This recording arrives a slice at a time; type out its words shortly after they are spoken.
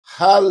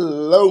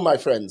Hello, my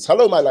friends.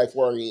 Hello, my life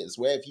warriors,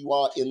 wherever you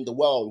are in the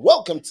world.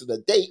 Welcome to the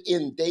Day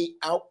In, Day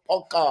Out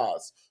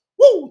podcast.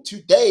 Woo!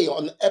 Today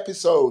on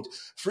episode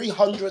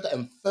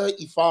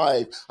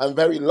 335, I'm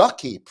very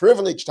lucky,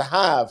 privileged to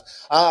have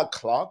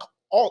Clark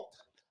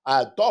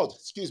Dodd.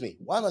 Excuse me.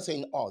 Why am I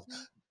saying odd?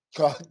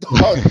 Clark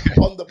Dodd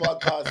on the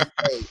podcast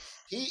today.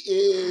 He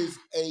is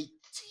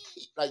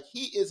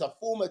he is a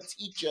former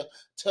teacher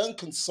turned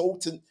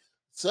consultant,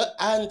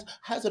 and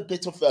has a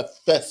bit of a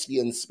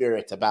thespian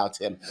spirit about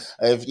him.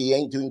 If he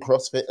ain't doing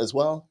CrossFit as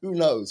well, who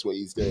knows what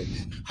he's doing?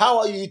 How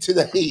are you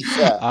today,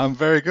 sir? I'm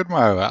very good,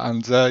 Mo.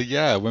 And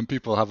yeah, when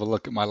people have a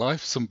look at my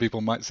life, some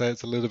people might say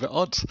it's a little bit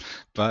odd,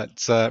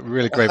 but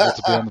really grateful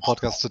to be on the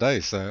podcast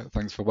today. So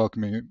thanks for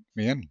welcoming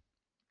me in.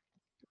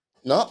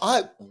 No,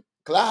 I'm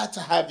glad to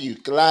have you.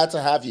 Glad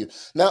to have you.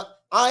 Now,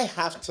 I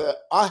have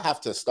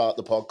to start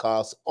the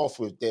podcast off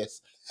with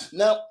this.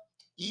 Now,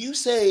 you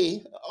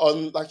say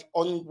on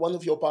one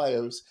of your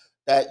bios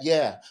that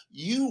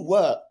you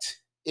worked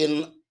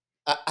in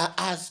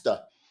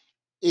Asda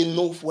in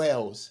North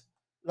Wales.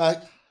 Like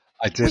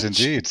I did which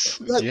indeed.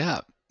 like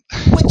Yeah.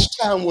 which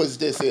town was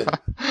this in?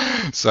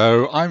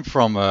 So I'm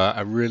from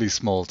a really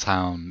small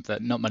town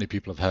that not many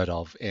people have heard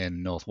of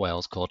in North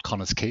Wales called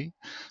Connors.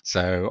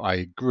 So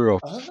I grew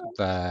up Ah.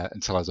 there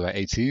until I was about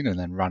 18 and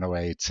then ran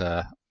away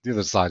to the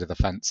other side of the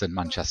fence in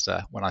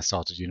Manchester when I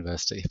started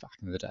university back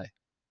in the day.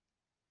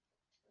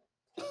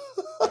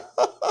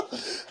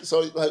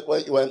 So like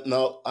when you went,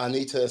 no, I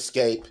need to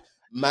escape.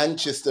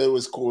 Manchester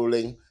was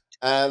calling,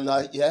 and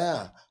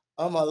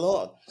oh my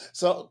lord.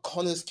 So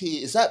Connors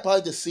Key, is that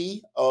by the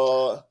sea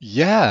or?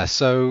 Yeah,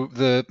 so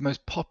the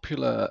most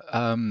popular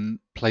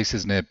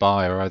places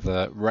nearby are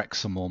either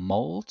Wrexham or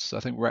Molds. I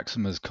think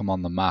Wrexham has come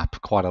on the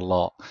map quite a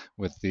lot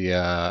with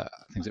I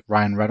think it's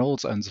Ryan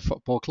Reynolds owns a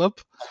football club.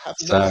 I have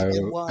no idea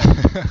So why.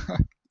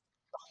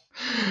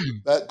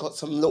 That got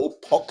some little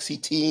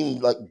poxy team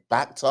like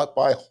backed up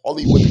by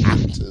Hollywood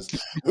actors.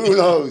 Who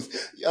knows?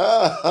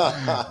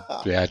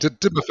 Yeah, yeah, did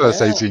my first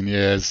yeah. 18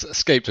 years,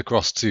 escaped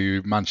across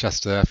to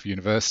Manchester for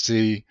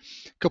university,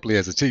 a couple of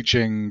years of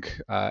teaching,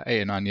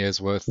 8 or 9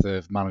 years worth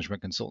of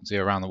management consultancy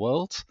around the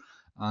world,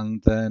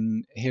 and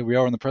then here we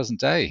are in the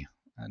present day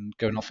and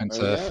going off Oh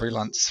into yeah.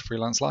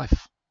 freelance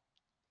life.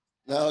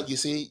 Now you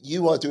see,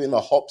 you are doing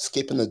a hop,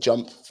 skip, and a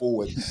jump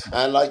forward,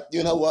 and like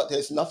you know what?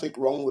 There's nothing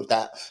wrong with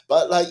that.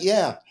 But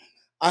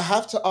I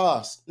have to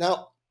ask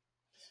now.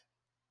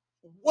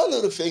 One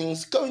of the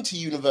things, going to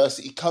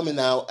university, coming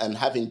out, and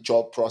having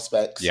job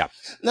prospects. Yeah.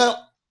 Now,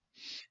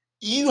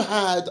 you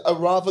had a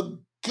rather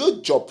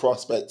good job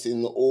prospect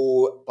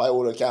by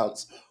all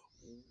accounts.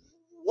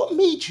 What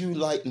made you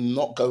like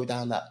not go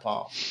down that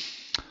path?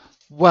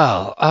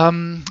 Well,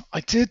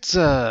 I did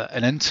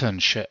an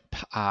internship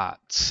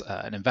at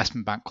an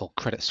investment bank called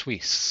Credit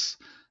Suisse.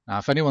 Now,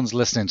 if anyone's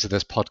listening to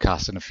this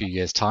podcast in a few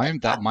years' time,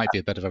 that might be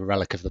a bit of a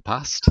relic of the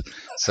past.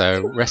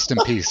 So rest in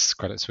peace,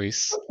 Credit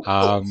Suisse.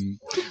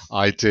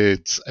 I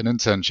did an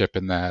internship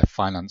in their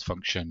finance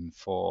function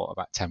for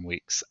about 10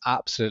 weeks.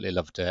 Absolutely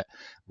loved it.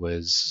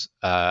 Was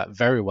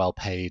very well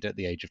paid at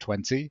the age of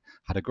 20.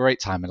 Had a great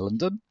time in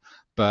London.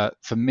 But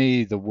for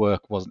me, the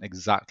work wasn't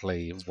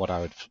exactly what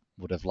I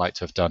would have liked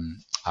to have done.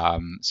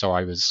 So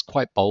I was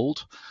quite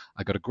bold.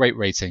 I got a great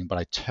rating, but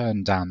I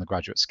turned down the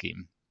graduate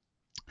scheme,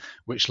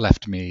 which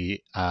left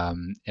me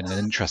in an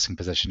interesting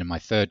position in my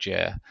third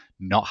year,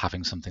 not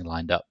having something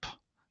lined up,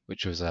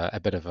 which was a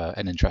bit of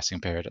an interesting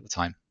period at the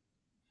time.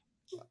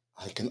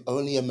 I can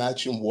only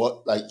imagine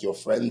what like your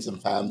friends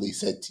and family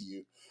said to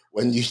you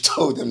when you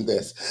told them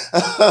this,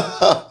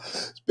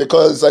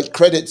 because like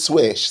Credit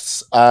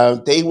Suisse,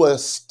 they were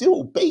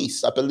still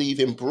based, I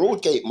believe, in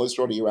Broadgate, most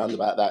probably around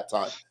about that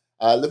time,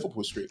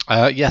 Liverpool Street.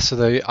 Yeah,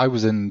 so I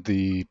was in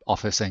the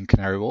office in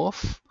Canary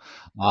Wharf.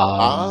 So I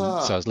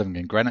Ah, was living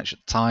in Greenwich at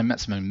the time, met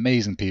some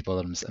amazing people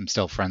that I'm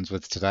still friends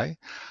with today.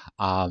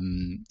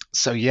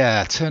 So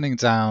yeah, turning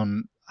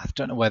down, I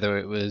don't know whether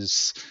it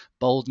was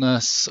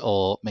boldness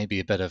or maybe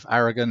a bit of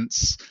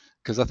arrogance,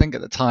 because I think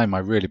at the time I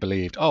really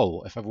believed,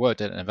 oh, if I've worked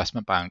at an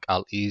investment bank,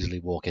 I'll easily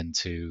walk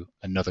into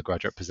another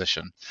graduate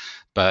position.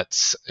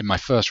 But in my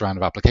first round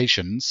of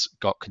applications,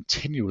 got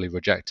continually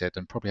rejected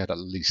and probably had at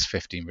least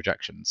 15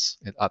 rejections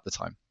at the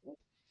time.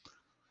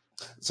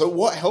 so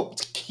what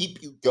helped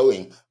keep you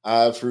going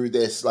through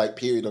this like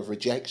period of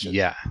rejection?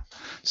 Yeah.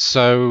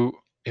 So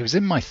it was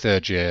in my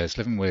third year, I was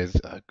living with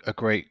a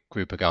great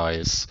group of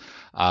guys.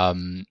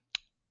 Um,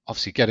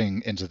 Obviously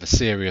getting into the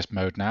serious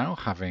mode now,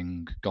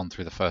 having gone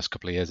through the first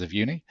couple of years of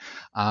uni,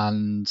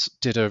 and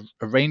did a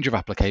range of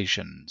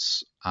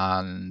applications,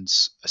 and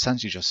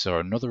essentially just saw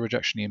another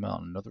rejection email,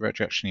 another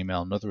rejection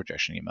email, another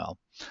rejection email.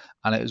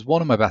 And it was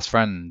one of my best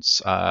friends,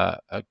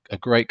 a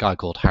great guy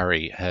called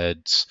Harry,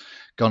 had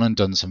gone and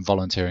done some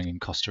volunteering in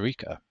Costa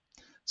Rica.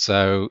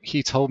 So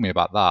he told me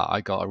about that. I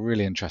got a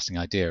really interesting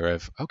idea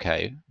of,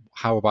 okay,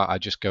 how about I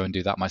just go and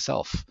do that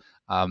myself?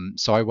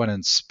 So I went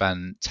and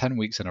spent 10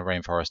 weeks in a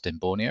rainforest in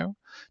Borneo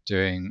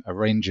doing a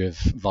range of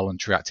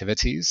voluntary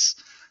activities.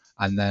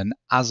 And then,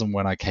 as and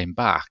when I came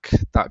back,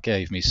 that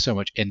gave me so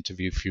much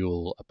interview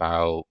fuel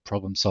about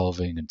problem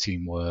solving and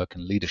teamwork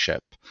and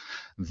leadership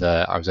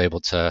that I was able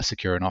to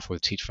secure an offer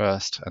with Teach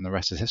First, and the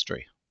rest is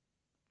history.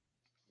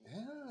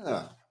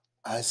 Yeah,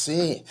 I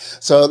see.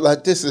 So,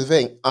 like, this is the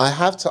thing. I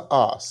have to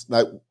ask,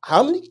 like,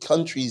 how many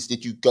countries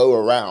did you go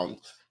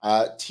around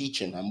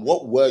teaching, and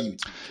what were you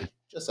teaching?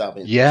 Just out of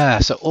interest. Yeah,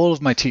 so all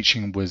of my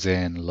teaching was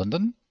in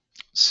London.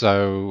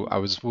 So I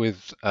was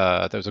with,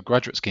 there was a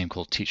graduate scheme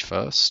called Teach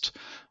First,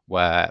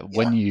 where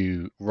when Yeah.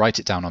 you write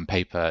it down on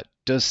paper, it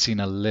does seem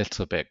a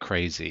little bit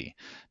crazy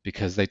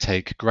because they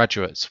take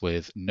graduates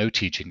with no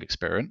teaching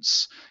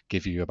experience,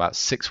 give you about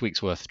 6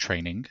 weeks worth of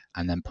training,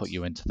 and then put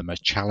you into the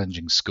most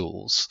challenging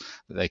schools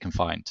that they can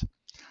find.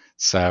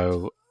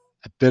 So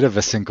a bit of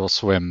a sink or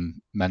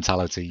swim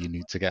mentality you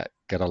need to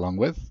get along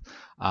with.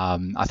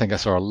 I think I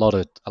saw a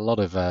lot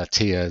of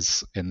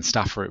tears in the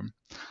staff room.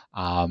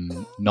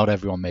 Not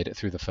everyone made it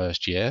through the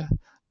first year,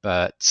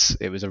 but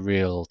it was a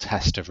real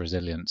test of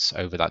resilience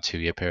over that 2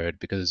 year period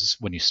because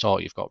when you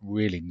start, you've got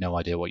really no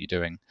idea what you're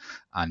doing,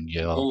 and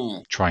you're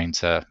Mm. trying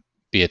to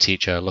be a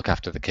teacher, look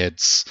after the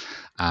kids,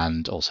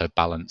 and also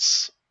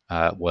balance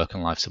work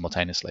and life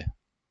simultaneously.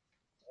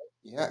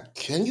 Yeah.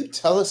 Can you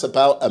tell us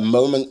about a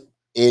moment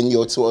in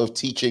your sort of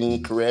teaching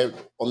Mm. career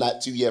on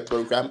that 2 year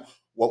program?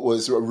 What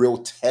was a real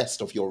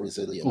test of your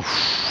resilience?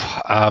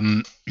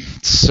 Oof.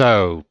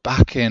 So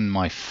back in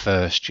my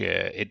first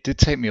year, it did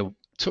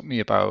took me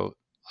about,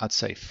 I'd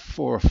say,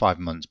 4 or 5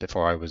 months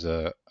before I was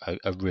a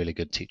really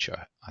good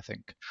teacher, I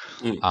think.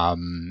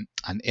 Mm.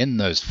 And in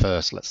those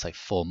first, let's say,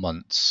 4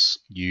 months,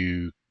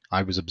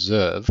 I was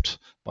observed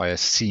by a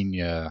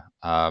senior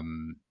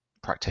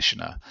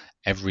practitioner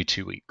every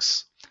 2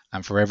 weeks.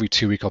 And for every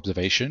 2 week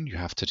observation, you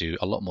have to do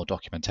a lot more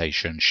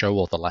documentation, show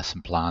all the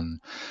lesson plan,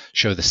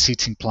 show the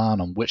seating plan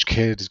on which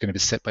kid is going to be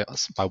sit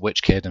by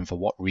which kid and for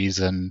what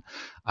reason,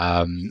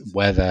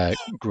 where their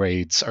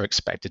grades are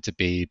expected to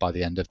be by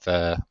the end of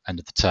the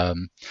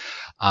term.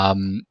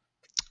 Um,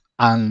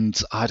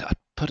 and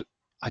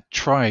I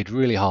tried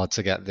really hard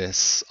to get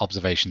this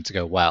observation to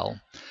go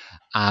well,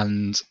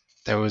 and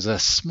there was a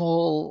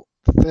small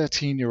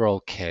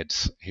 13-year-old kid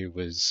who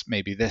was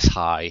maybe this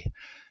high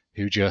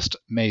who just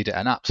made it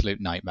an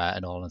absolute nightmare,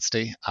 in all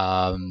honesty.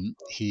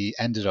 He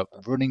ended up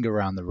running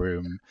around the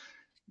room,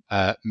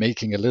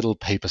 making a little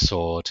paper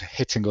sword,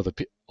 hitting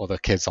other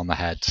kids on the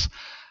head.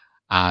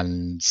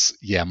 And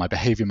yeah, my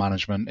behavior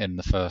management in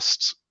the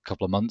first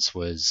couple of months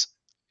was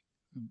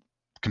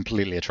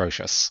completely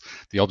atrocious.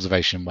 The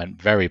observation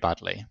went very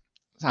badly,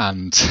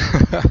 and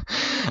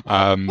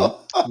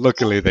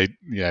luckily they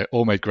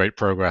all made great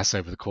progress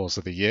over the course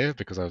of the year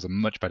because I was a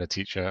much better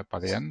teacher by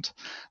the end.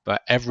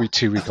 But every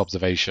 2 week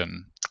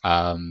observation,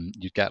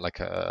 you'd get like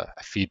a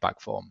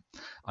feedback form,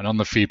 and on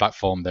the feedback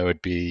form there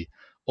would be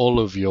all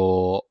of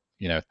your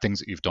things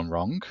that you've done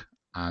wrong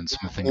and some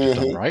of the things you've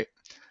done Hmm. right.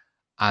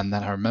 And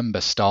then I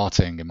remember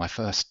starting in my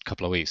first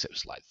couple of weeks, it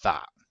was like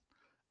that.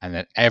 And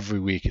then every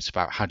week it's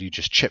about how do you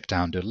just chip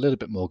down, do a little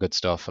bit more good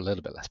stuff, a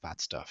little bit less bad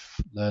stuff,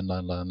 learn,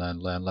 learn, learn, learn,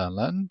 learn, learn,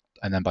 learn.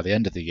 And then by the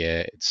end of the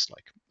year, it's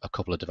like a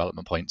couple of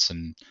development points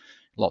and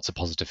lots of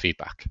positive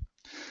feedback.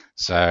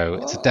 So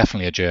it's Oh,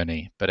 definitely a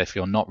journey. But if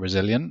you're not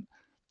resilient,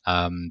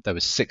 there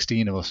was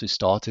 16 of us who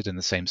started in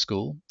the same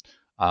school.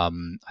 I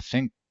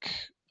think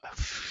a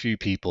few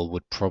people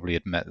would probably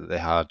admit that they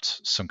had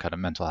some kind of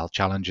mental health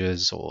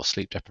challenges or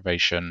sleep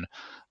deprivation,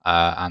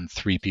 and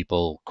 3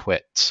 people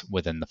quit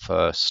within the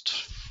first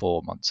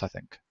 4 months, I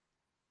think.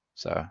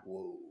 So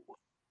whoa.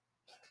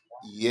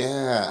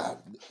 Yeah.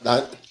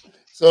 That,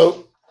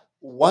 so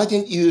why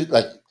didn't you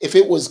like if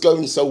it was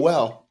going so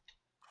well,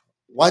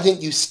 why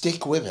didn't you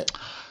stick with it?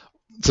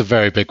 it's a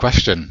very big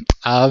question.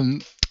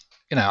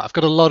 I've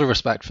got a lot of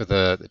respect for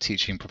the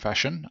teaching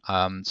profession.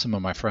 Some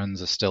of my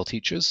friends are still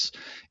teachers.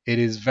 It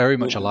is very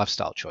much a Hmm.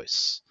 lifestyle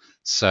choice.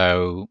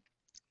 So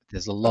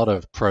there's a lot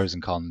of pros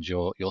and cons.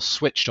 You're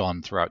switched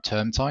on throughout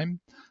term time.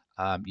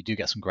 You do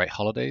get some great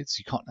holidays.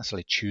 You can't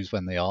necessarily choose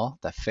when they are.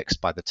 They're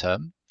fixed by the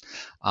term.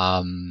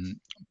 Um,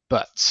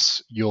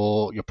 but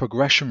your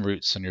progression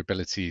routes and your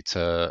ability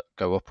to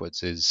go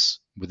upwards is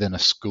within a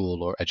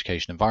school or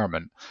education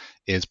environment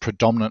is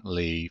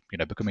predominantly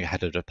becoming a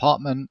head of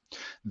department,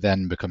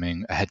 then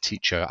becoming a head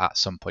teacher at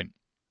some point.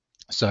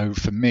 So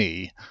for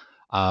me,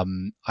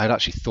 I'd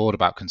actually thought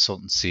about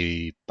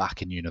consultancy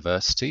back in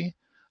university.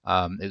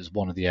 It was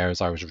one of the areas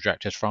I was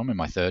rejected from in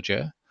my third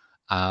year.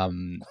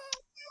 Um,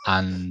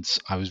 and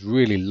I was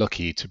really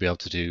lucky to be able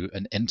to do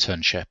an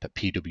internship at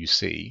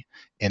PwC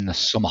in the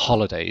summer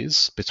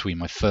holidays between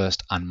my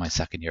first and my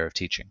second year of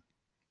teaching.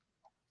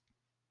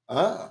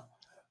 Ah,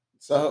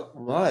 so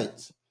right.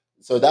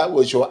 So that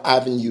was your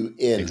avenue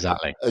in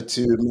Exactly.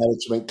 to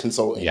management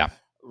consulting. Yeah.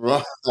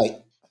 Right.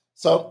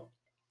 So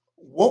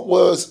what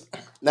was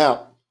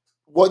now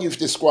what you've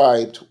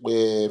described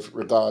with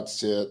regards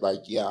to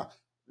like yeah,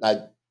 like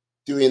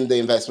doing the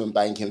investment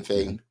banking Hmm.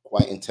 thing,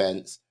 quite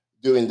intense,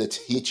 doing the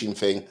teaching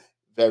thing,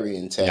 very Yeah.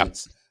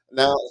 intense.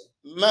 Now,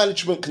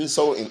 management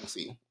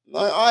consultancy.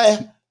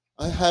 I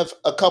have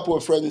a couple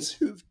of friends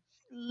who've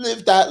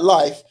lived that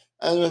life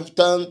and have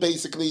done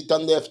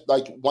their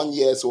like 1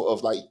 year sort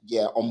of like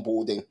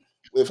onboarding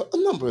with a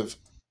number of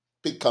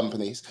big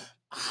companies.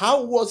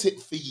 How was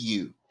it for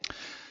you?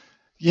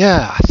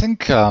 Yeah, I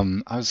think I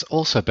was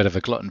also a bit of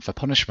a glutton for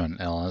punishment,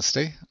 in all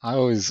honesty. I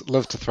always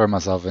love to throw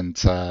myself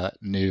into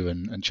new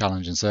and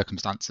challenging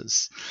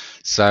circumstances.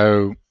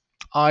 So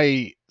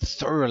I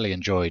thoroughly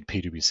enjoyed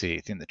PwC.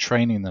 I think the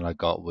training that I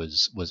got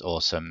was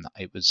awesome.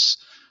 It was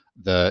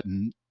the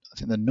I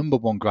think the number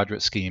one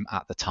graduate scheme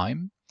at the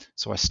time.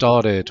 So I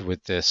started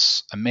with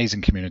this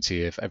amazing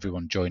community of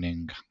everyone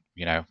joining,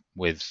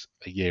 with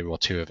a year or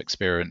two of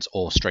experience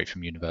or straight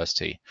from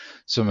university.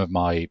 Some of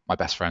my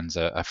best friends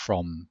are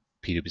from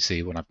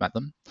PwC when I've met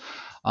them.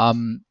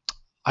 Um,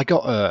 I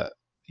got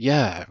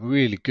a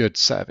really good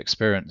set of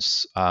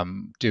experience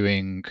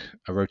doing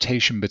a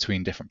rotation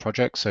between different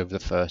projects over the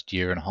first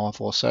year and a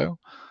half or so.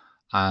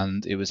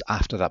 And it was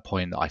after that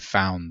point that I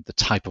found the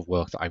type of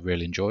work that I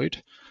really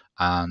enjoyed.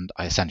 And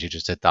I essentially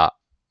just did that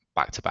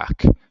back to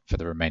back for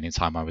the remaining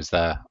time I was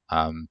there,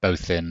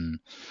 both in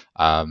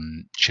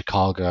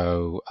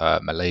Chicago,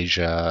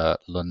 Malaysia,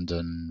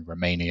 London,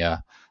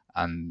 Romania.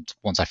 And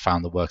once I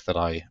found the work that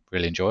I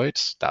really enjoyed,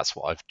 that's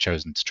what I've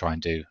chosen to try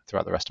and do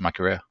throughout the rest of my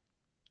career.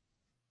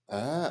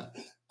 Ah,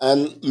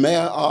 and may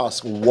I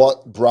ask,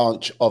 what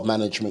branch of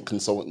management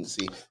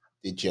consultancy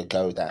did you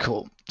go down?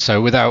 Cool.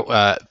 So,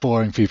 without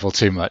boring people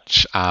too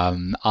much,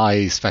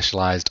 I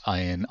specialized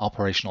in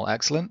operational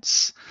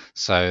excellence.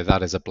 So,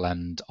 that is a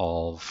blend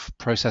of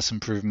process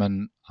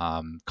improvement,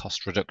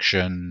 cost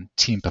reduction,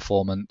 team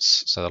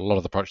performance. So, a lot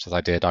of the projects that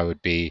I did, I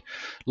would be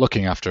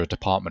looking after a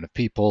department of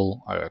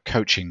people,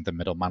 coaching the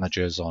middle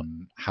managers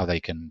on how they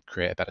can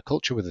create a better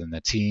culture within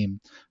their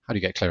team. How do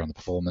you get clear on the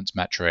performance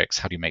metrics?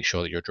 How do you make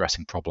sure that you're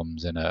addressing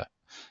problems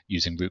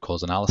using root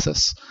cause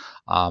analysis?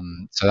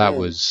 So that Mm.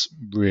 was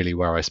really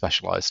where I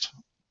specialized,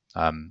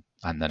 and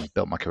then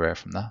built my career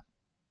from there.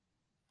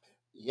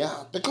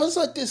 Yeah, because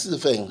like this is the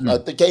thing, Mm,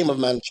 like the game of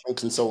management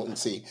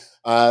consultancy,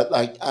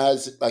 like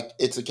as like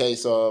it's a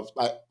case of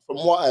like from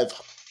what I've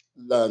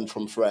learned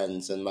from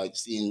friends and like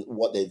seeing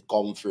what they've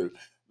gone through,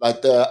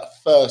 like the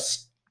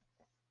first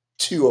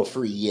 2 or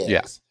 3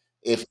 yeah, years,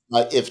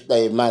 if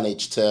they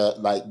manage to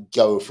like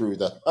go through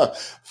the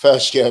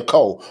first year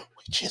goal,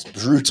 which is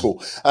brutal,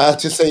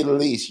 to say the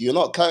least. You're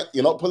not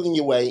pulling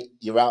your weight.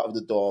 You're out of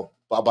the door.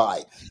 Bye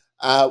bye.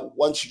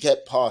 Once you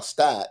get past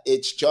that,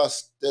 it's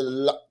just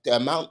the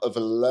amount of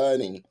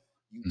learning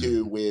you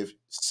do mm, with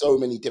so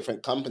many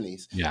different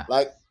companies. yeah,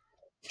 Like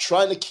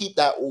trying to keep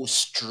that all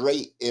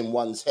straight in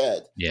one's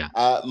head yeah.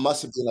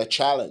 must have been a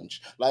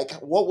challenge.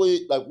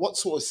 What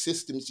sort of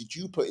systems did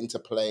you put into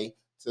play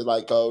to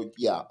like go,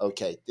 yeah,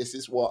 okay, this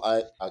is what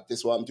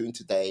I'm doing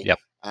today, Yep.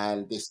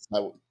 and this is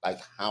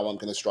how I'm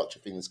going to structure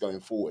things going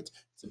forward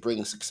to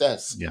bring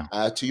success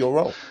Yeah. to your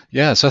role.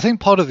 Yeah, so I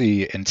think part of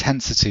the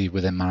intensity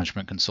within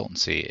management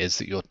consultancy is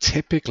that you're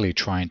typically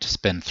trying to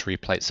spin three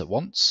plates at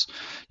once.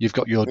 You've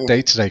got your Mhm.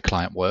 day-to-day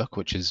client work,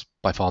 which is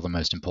by far the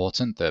most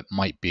important, that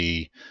might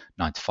be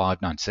 9 to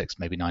 5, 9 to 6,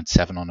 maybe 9 to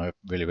 7 on a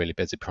really, really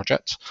busy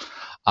project.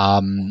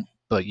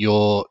 But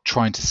you're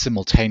trying to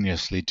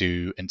simultaneously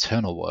do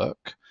internal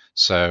work.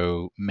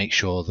 So make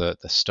sure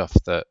that the stuff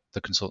that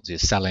the consultancy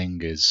is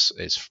selling is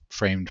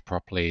framed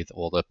properly, that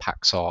all the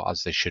packs are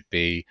as they should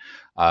be,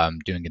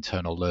 doing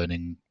internal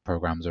learning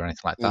programs or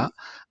anything like Mhm. that.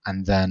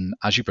 And then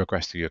as you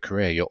progress through your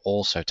career, you're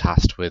also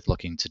tasked with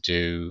looking to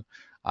do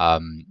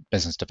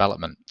business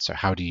development. So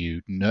how do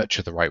you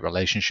nurture the right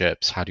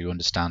relationships? How do you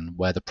understand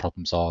where the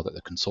problems are that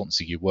the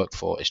consultancy you work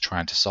for is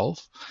trying to solve?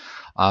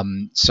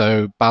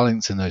 So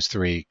balancing those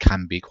three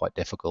can be quite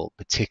difficult,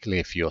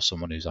 particularly if you're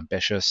someone who's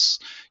ambitious.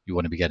 You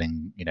want to be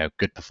getting,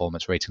 good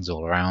performance ratings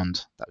all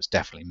around. That was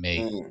definitely me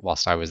Mhm.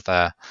 whilst I was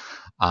there.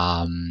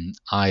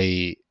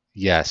 I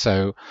Yeah,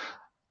 so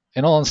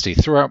in all honesty,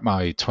 throughout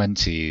my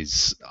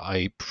 20s,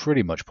 I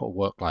pretty much put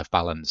work-life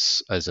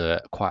balance as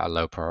a quite a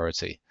low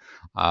priority.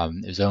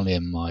 It was only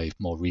in my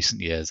more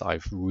recent years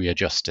I've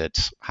readjusted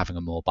having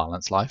a more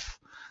balanced life,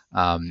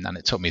 and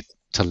it took me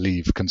to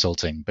leave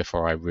consulting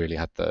before I really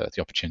had the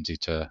opportunity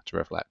to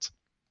reflect.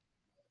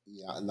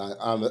 Yeah,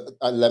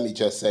 and let me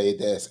just say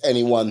this: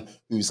 anyone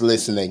who's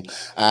listening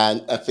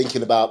and are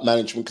thinking about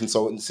management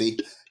consultancy,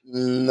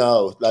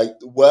 no, like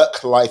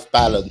work-life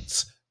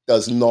balance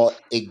does not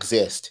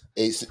exist.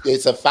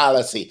 It's a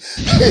fallacy.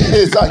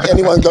 It's like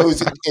anyone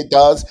goes, it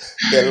does.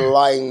 They're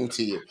lying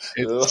to you,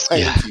 It's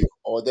lying yeah, to you,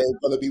 or they're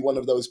going to be one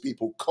of those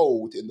people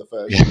cold in the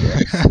first year.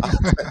 yeah. I'll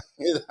tell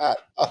you that.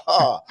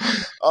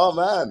 Oh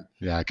man.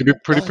 Yeah, it can be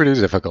pretty Uh, pretty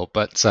difficult,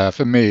 but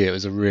for me, it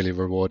was a really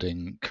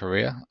rewarding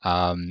career.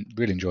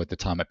 Really enjoyed the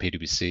time at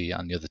PwC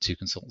and the other two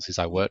consultancies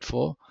I worked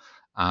for,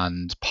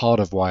 and part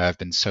of why I've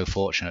been so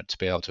fortunate to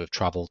be able to have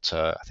traveled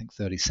to I think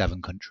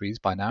 37 countries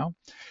by now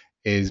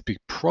is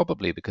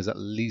probably because at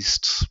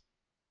least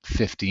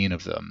 15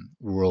 of them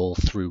were all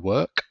through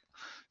work.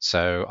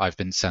 So I've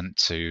been sent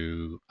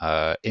to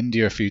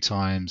India a few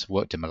times,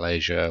 worked in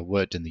Malaysia,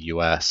 worked in the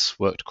US,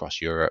 worked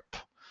across Europe.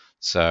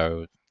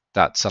 So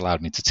that's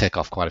allowed me to tick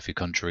off quite a few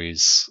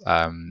countries.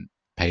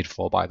 paid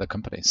for by the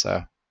company.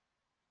 So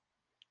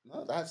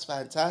No, that's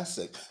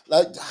fantastic.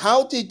 Like,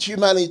 how did you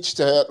manage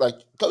to like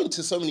go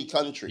into so many yeah,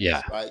 countries,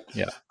 right?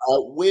 yeah,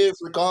 With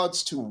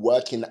regards to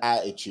working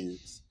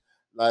attitudes,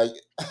 like,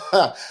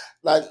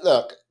 like,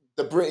 look,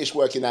 the British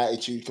working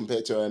attitude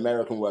compared to an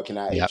American working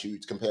yeah,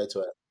 attitude compared to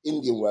an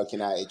Indian working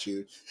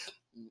attitude,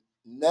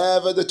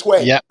 never the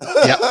twain. yeah,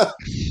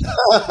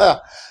 yeah.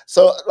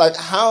 So, like,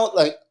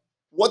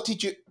 what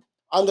did you?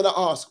 I'm gonna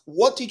ask,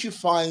 what did you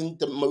find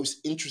the most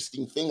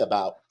interesting thing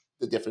about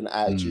the different Mm.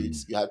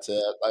 attitudes you had to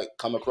like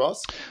come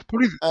across?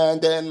 Probably.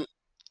 And then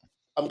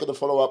I'm going to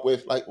follow up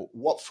with like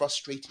what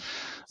frustrated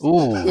you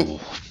the most. Ooh,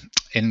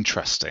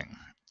 interesting.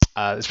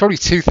 There's probably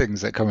two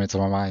things that come into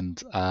my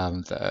mind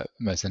that are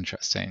most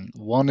interesting.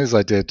 One is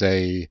I did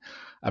a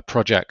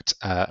project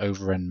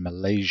over in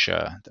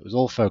Malaysia that was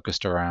all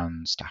focused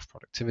around staff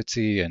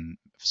productivity and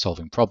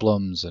solving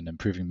problems and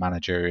improving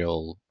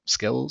managerial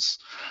skills.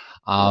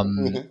 Um,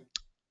 Mhm.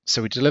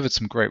 so we delivered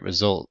some great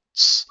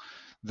results.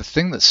 The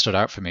thing that stood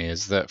out for me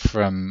is that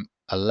from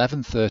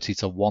 11:30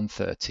 to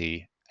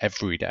 1:30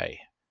 every day,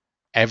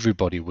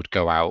 everybody would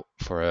go out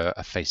for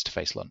a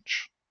face-to-face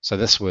lunch. So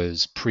this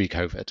was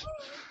pre-COVID.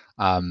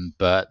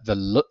 But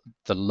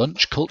the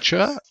lunch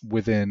culture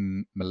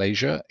within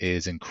Malaysia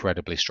is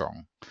incredibly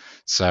strong.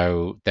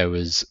 So there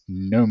was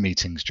no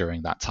meetings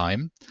during that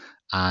time,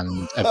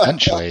 and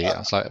eventually I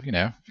was like,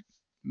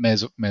 may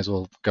as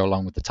well go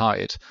along with the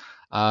tide.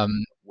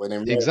 Um, When in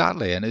Rome.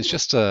 exactly, and it's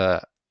just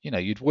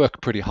you'd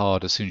work pretty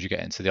hard as soon as you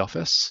get into the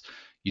office.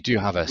 You do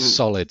have a Mm.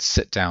 solid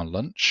sit-down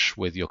lunch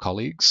with your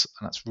colleagues,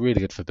 and that's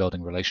really good for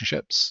building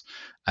relationships.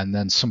 And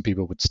then some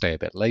people would stay a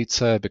bit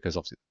later because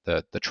obviously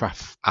the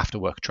after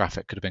work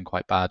traffic could have been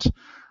quite bad.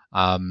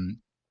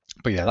 Um,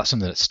 but yeah, that's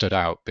something that stood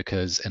out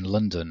because in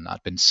London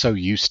I'd been so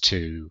used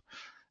to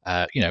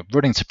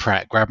running to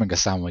Pret, grabbing a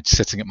sandwich,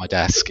 sitting at my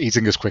desk,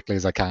 eating as quickly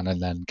as I can,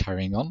 and then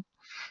carrying on.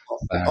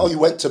 Oh, you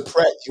went to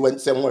Pret. You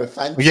went somewhere Yeah.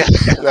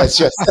 fancy. Let's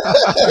just.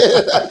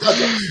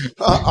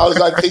 I was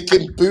like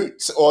thinking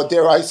Boots or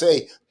dare I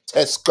say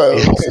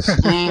Tesco's.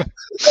 Mm.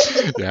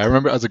 Yeah, I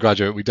remember as a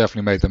graduate, we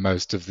definitely made the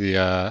most of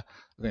the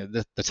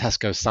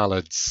Tesco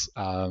salads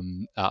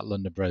at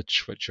London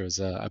Bridge, which was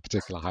a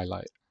particular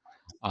highlight.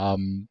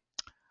 Um,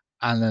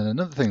 and then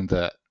another thing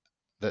that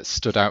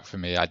stood out for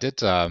me, I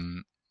did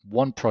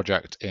one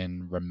project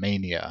in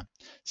Romania,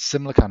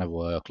 similar kind of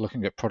work,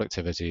 looking at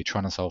productivity,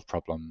 trying to solve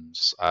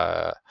problems,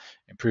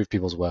 improve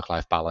people's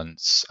work-life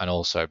balance, and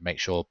also make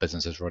sure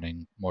business is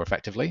running more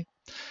effectively.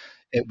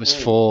 It was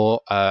Mm.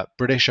 for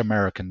British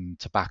American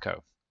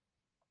tobacco.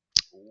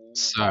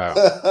 So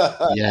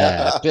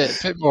yeah,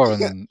 bit more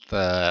on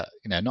the,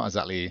 not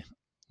exactly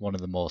one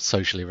of the more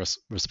socially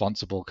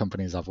responsible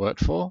companies I've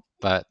worked for,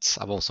 but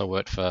I've also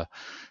worked for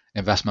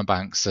investment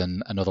banks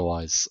and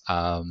otherwise.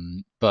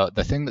 But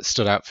the thing that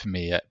stood out for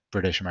me at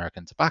British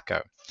American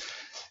Tobacco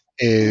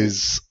Mm.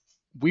 is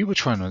we were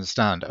trying to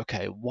understand,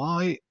 okay,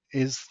 why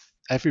is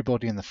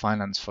everybody in the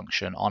finance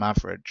function on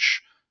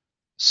average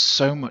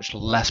so much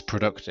less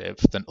productive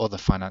than other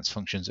finance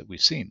functions that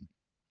we've seen?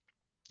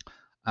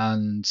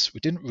 And we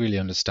didn't really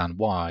understand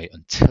why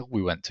until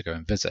we went to go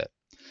and visit.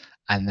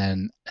 And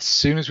then as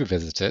soon as we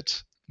visited,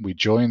 we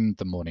joined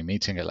the morning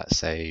meeting at, let's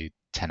say,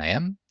 10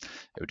 a.m.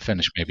 It would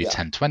finish maybe Yeah.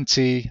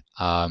 10:20.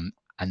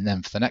 And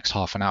then for the next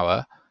half an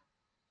hour,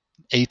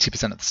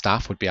 80% of the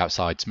staff would be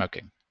outside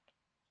smoking.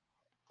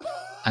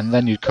 And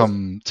then you'd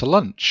come to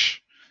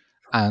lunch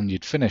and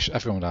you'd finish,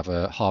 everyone would have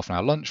a half an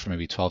hour lunch from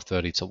maybe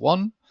 12:30 to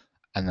 1,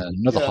 and then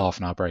another Yeah. half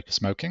an hour break of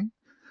smoking.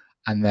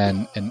 And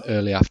then in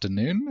early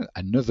afternoon,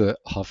 another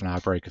half an hour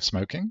break of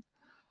smoking.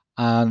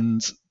 And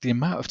the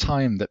amount of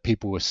time that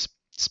people were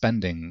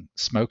spending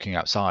smoking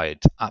outside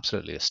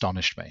absolutely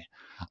astonished me.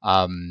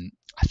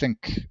 I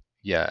think,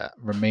 yeah,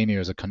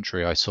 Romania as a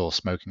country, I saw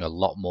smoking a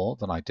lot more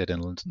than I did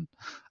in London.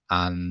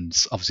 And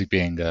obviously,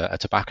 being a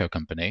tobacco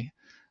company,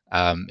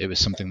 it was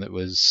something that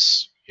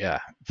was, yeah,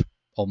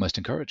 almost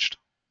encouraged.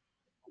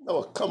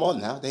 Oh, come on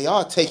now. They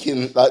are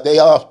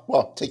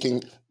well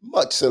taking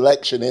much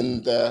selection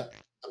in the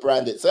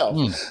brand itself.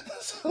 Hmm.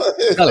 So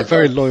it's Well, like,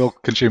 very loyal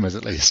consumers,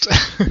 at least.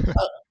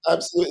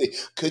 absolutely.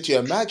 Could you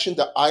imagine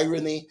the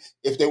irony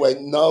if they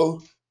went,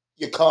 no,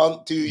 you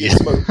can't do your Yeah.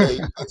 smoke break.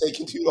 You're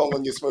taking too long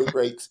on your smoke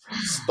breaks.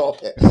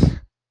 Stop it.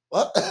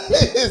 What?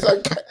 It's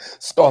like,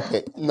 stop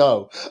it.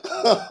 No.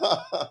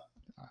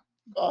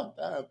 God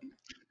damn.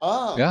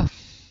 Ah, Yeah.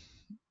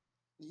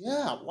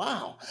 yeah.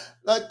 Wow.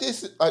 Like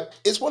this, like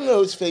it's one of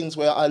those things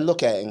where I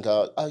look at it and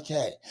go,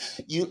 okay,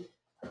 you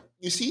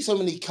you see so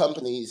many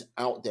companies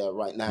out there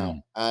right now,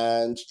 Mm.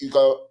 and you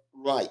go,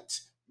 right,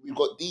 we've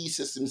got these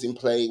systems in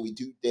play, we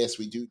do this,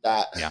 we do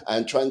that, Yeah.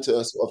 and trying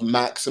to sort of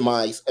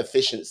maximize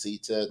efficiency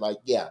to like,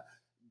 yeah,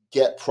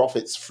 get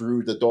profits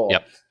through the door.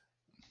 Yep.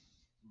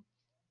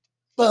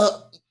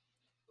 But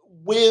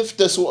with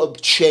the sort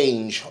of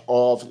change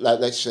of like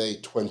let's say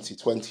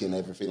 2020 and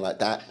everything like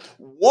that,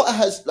 what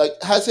has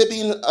there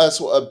been a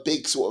sort of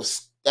big sort of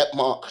step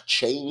mark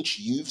change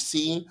you've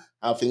seen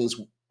how things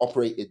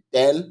operated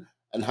then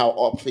and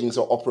how things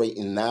are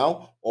operating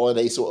now, or are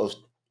they sort of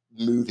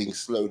moving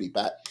slowly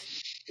back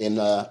in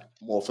a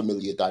more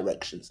familiar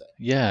direction, say?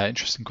 Yeah,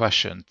 interesting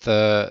question.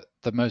 The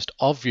most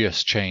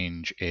obvious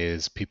change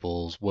is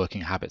people's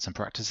working habits and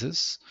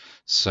practices.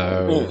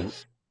 So Mm,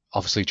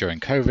 obviously during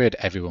COVID,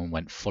 everyone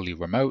went fully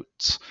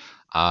remote.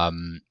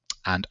 Um,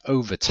 and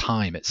over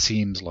time, it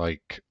seems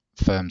like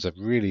firms are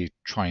really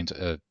trying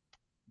to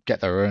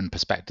get their own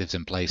perspectives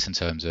in place in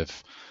terms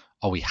of,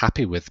 are we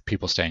happy with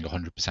people staying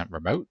 100%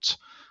 remote,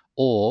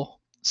 or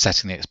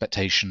setting the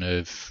expectation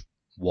of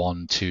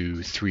 1,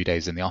 2, 3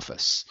 days in the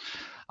office?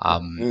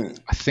 mm,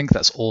 I think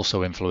that's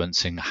also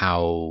influencing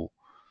how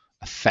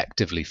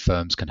effectively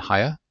firms can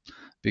hire,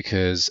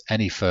 because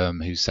any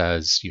firm who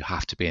says you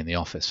have to be in the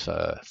office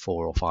for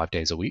 4 or 5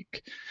 days a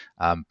week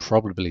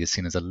probably is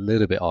seen as a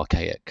little bit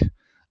archaic,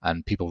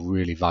 and people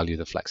really value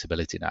the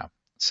flexibility now.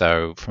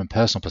 So, from a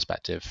personal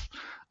perspective,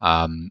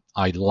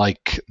 I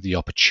like the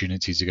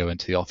opportunity to go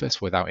into the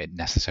office without it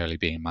necessarily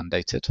being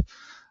mandated.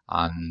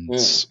 And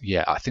mm.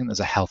 yeah, I think there's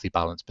a healthy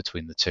balance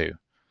between the two.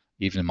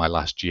 Even in my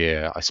last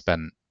year, I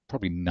spent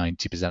probably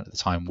 90% of the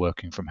time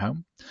working from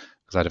home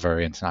because I had a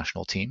very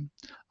international team.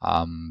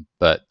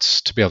 But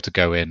to be able to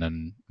go in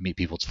and meet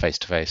people face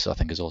to face, I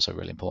think is also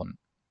really important.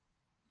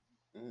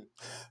 Mm.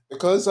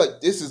 Because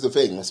like this is the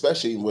thing,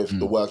 especially with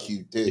the Mm, work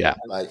you do, yeah,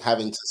 like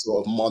having to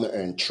sort of monitor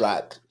and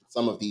track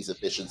some of these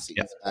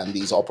yeah, efficiencies and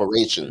these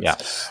yeah,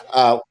 operations.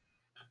 Uh,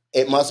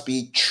 it must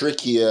be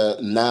trickier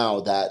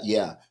now that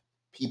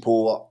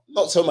people are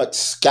not so much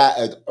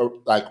scattered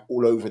like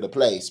all over the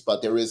place,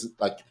 but there is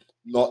like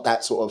not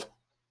that sort of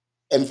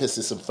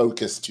emphasis and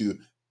focus to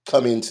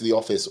come into the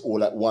office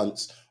all at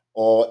once.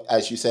 Or,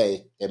 as you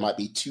say, there might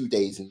be 2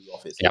 days in the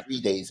office, yeah,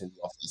 3 days in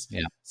the office.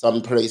 yeah,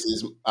 Some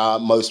places,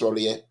 most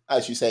probably,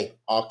 as you say,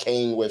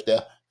 arcane with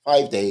their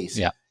 5 days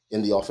yeah,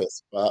 in the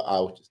office. But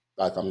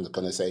I'm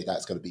going to say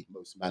that's going to be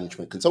most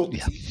management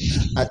yeah. consultancies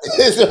at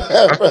this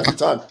present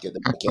time. Get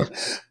them back in.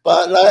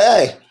 But like,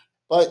 hey,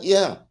 but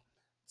yeah.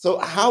 So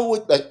how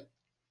would like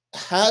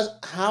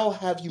how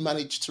have you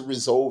managed to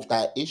resolve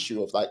that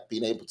issue of like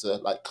being able to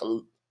like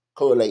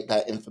correlate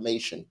that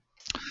information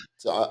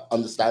to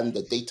understand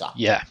the data?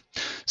 Yeah.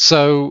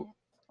 So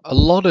a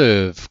lot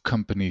of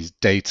companies'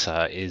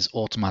 data is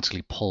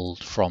automatically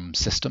pulled from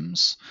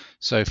systems.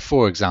 So,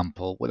 for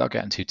example, without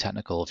getting too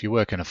technical, if you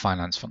work in a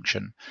finance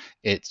function,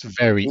 it's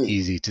very Mm,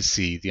 easy to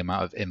see the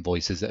amount of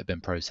invoices that have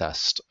been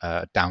processed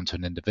down to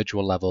an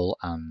individual level,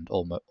 and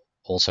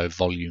also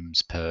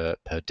volumes per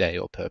day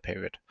or per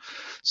period.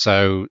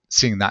 So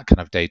seeing that kind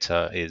of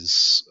data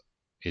is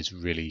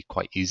really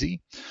quite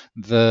easy.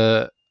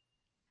 The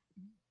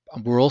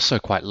We're also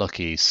quite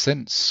lucky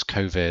since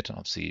COVID.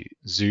 Obviously,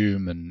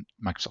 Zoom and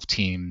Microsoft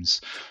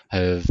Teams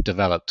have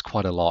developed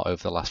quite a lot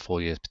over the last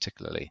 4 years,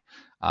 particularly.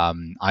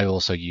 I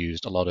also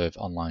used a lot of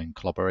online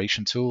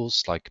collaboration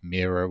tools like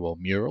Miro or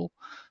Mural,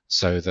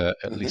 so that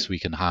at least mhm, we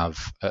can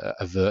have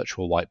a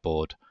virtual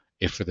whiteboard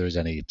if there is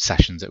any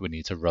sessions that we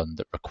need to run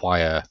that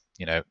require,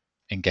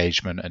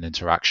 engagement and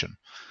interaction.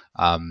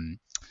 Um,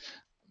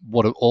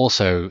 what I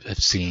also have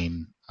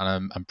seen,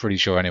 and I'm pretty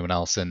sure anyone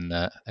else in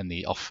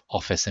the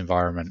office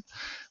environment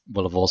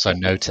will have also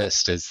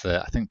noticed, is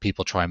that I think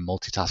people try and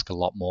multitask a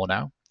lot more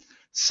now.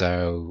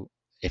 So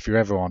if you're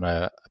ever on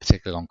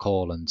particularly on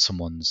call and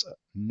someone's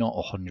not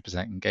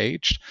 100%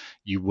 engaged,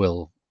 you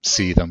will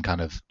see them kind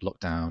of look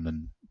down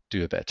and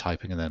do a bit of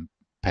typing and then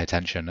pay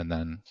attention and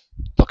then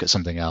look at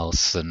something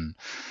else. And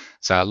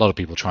so a lot of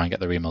people try and get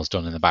their emails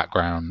done in the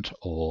background,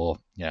 or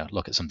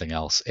look at something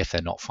else if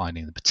they're not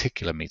finding the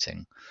particular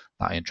meeting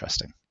that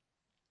interesting.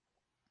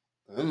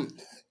 mm.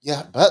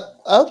 Yeah, but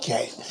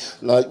okay.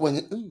 Like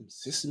when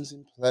systems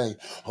in play.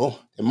 Oh,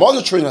 they're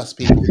monitoring us,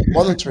 people.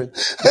 Monitoring.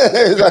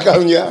 It's like,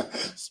 yeah,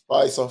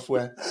 spy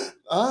software.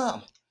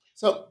 Ah,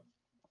 so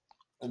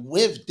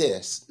with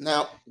this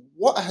now,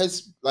 what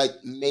has like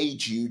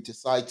made you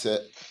decide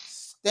to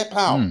step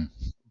out Mm,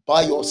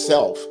 by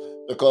yourself?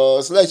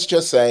 Because let's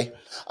just say,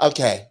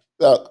 okay,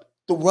 look,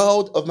 the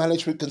world of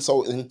management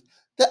consulting,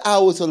 the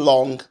hours are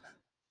long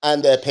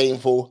and they're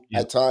painful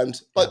yeah, at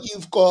times, but yeah,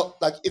 you've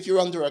got like if you're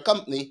under a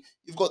company,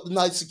 you've got the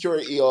nice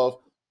security of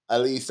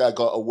at least I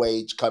got a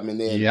wage coming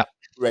in, yeah,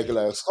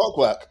 regular stock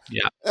work.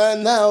 yeah,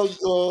 And now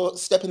you're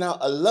stepping out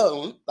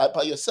alone, like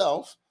by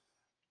yourself,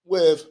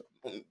 with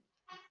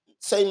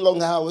same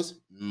long hours,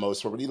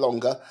 most probably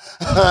longer,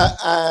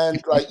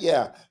 and like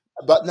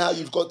but now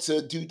you've got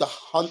to do the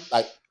hunt.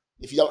 Like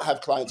if you don't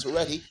have clients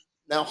already,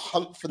 now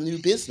hunt for new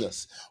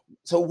business.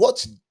 So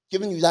what's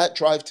giving you that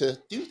drive to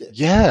do this?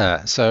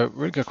 yeah. So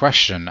really good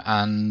question.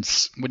 And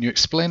when you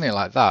explain it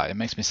like that, it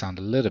makes me sound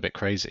a little bit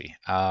crazy.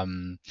 Oh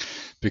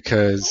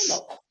Because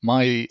no.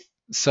 my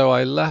so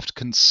I left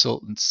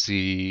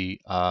consultancy,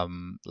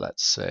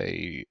 let's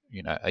say,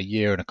 a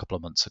year and a couple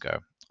of months ago.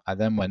 I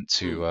then went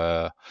to Mm,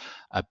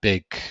 a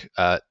big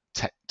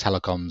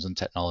telecoms and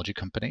technology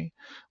company,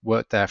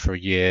 worked there for a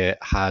year,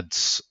 had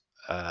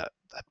a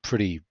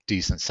pretty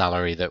decent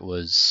salary that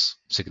was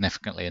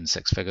significantly in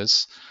six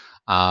figures.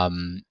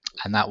 Um,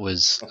 and that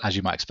was, as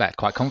you might expect,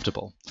 quite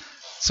comfortable.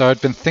 So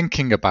I'd been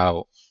thinking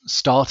about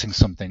starting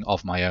something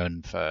of my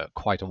own for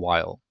quite a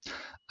while.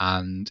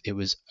 And it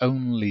was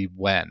only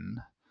when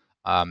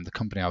the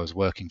company I was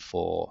working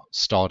for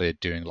started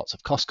doing lots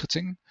of cost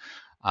cutting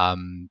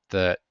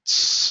that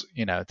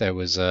there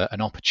was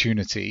an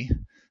opportunity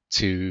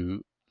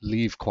to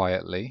leave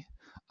quietly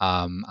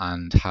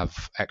and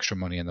have extra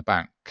money in the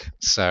bank.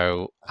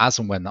 So as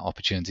and when that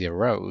opportunity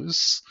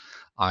arose,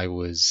 I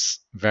was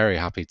very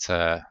happy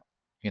to,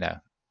 you know,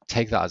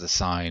 take that as a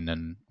sign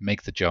and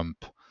make the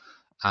jump.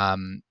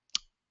 Um,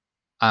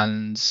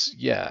 and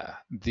yeah,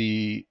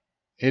 the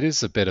it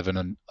is a bit of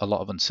a lot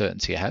of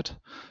uncertainty ahead,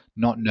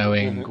 not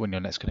knowing Hmm. when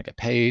you're next going to get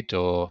paid,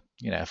 or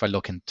if I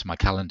look into my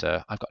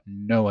calendar, I've got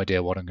no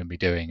idea what I'm going to be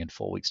doing in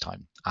 4 weeks'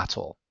 time at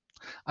all.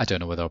 I don't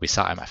know whether I'll be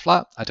sat in my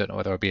flat. I don't know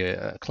whether I'll be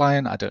a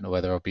client. I don't know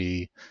whether I'll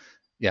be,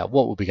 yeah,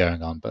 what will be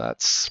going on. But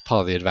that's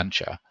part of the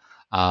adventure.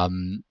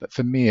 But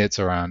for me, it's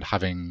around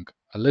having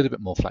a little bit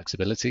more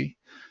flexibility,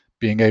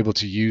 being able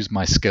to use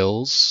my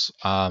skills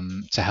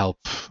to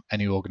help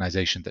any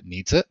organization that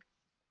needs it,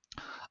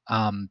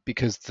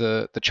 because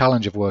the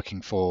challenge of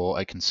working for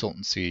a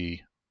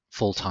consultancy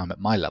full time at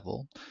my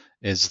level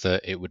is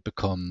that it would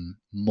become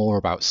more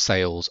about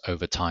sales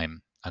over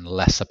time and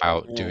less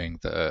about Hmm. doing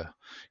the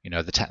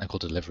technical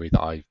delivery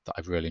that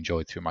I've really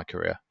enjoyed through my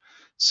career.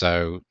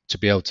 So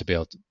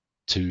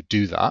to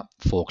do that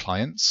for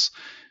clients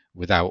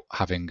without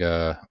having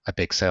a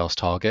big sales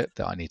target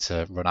that I need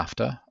to run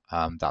after,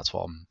 that's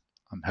what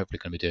I'm hopefully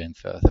going to be doing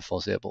for the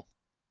foreseeable.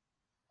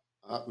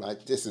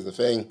 Like this is the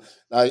thing.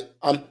 Like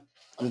I'm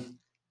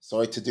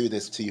sorry to do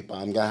this to you, but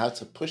I'm gonna have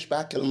to push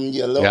back on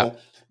you a Yeah, little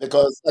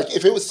because like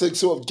if it was to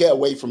sort of get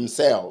away from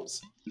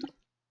sales,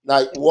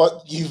 like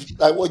what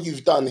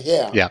you've done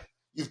here, yeah,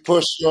 you've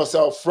pushed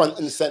yourself front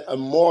and center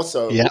more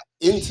so yeah,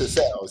 into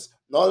sales.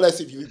 Not unless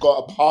if you've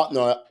got a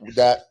partner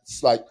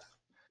that's like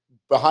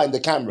behind the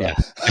camera.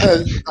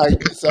 yeah,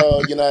 Like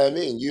so, you know what I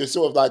mean? You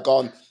sort of like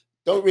gone,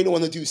 don't really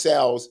want to do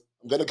sales.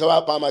 I'm gonna go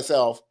out by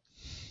myself,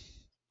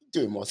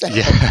 doing more sales.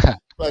 yeah.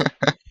 But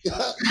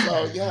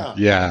so yeah.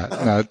 Yeah,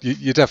 no,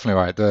 you're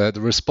definitely right. The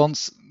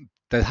response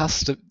there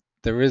has to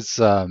there is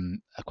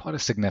quite a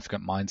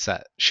significant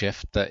mindset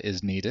shift that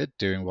is needed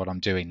doing what I'm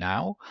doing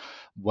now,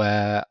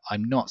 where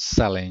I'm not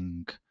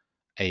selling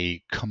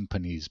a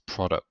company's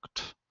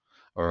product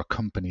or a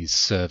company's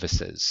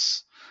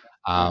services.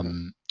 Mhm.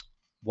 Um,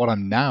 what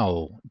I'm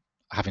now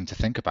having to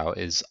think about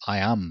is I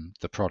am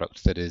the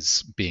product that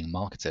is being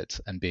marketed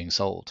and being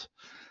sold.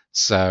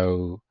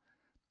 So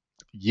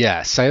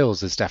yeah,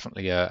 sales is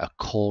definitely a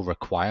core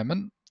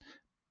requirement,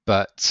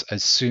 but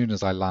as soon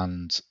as I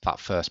land that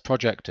first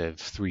project of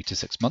 3 to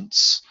 6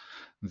 months,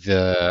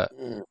 the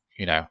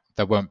Mm.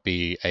 there won't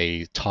be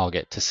a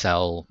target to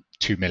sell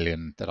 2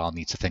 million that I'll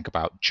need to think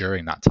about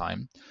during that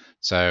time.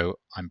 So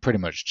I'm pretty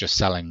much just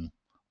selling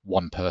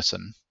one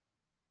person,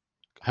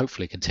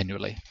 hopefully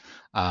continually.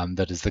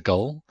 That is the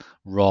goal,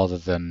 rather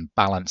than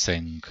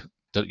balancing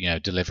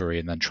delivery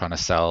and then trying to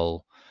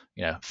sell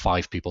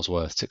 5 people's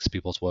worth, 6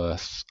 people's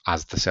worth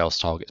as the sales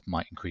targets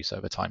might increase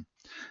over time.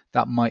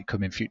 That might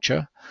come in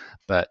future,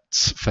 but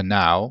for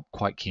now,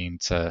 quite keen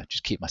to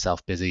just keep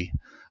myself busy,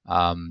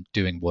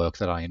 doing work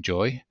that I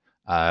enjoy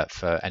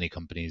for any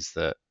companies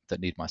that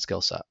need my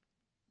skill set.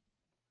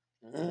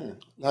 Mm.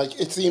 Like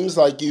it seems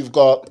like you've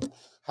got,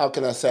 how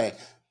can I say,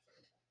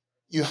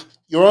 you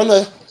you're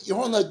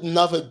on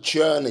another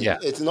journey. Yeah,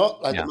 It's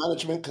not like the yeah,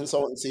 management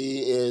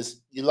consultancy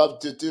is you love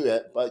to do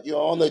it, but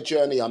you're on a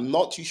journey. I'm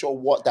not too sure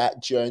what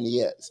that journey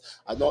is.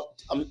 I'm not,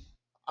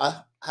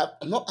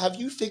 have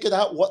you figured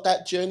out what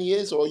that journey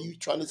is, or are you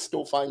trying to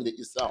still find it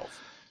yourself?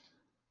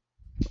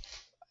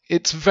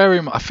 it's very.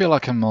 I feel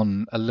like I'm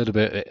on a little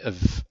bit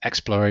of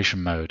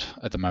exploration mode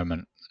at the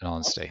moment, in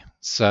honesty.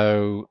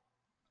 So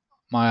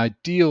my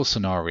ideal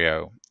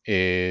scenario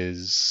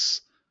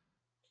is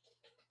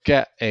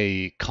get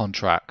a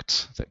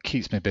contract that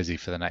keeps me busy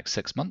for the next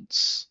 6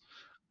 months.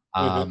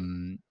 Hmm.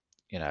 Um,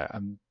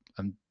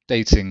 I'm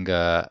dating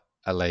a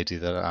lady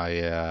that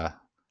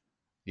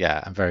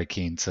I'm very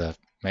keen to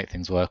make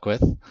things work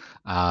with. You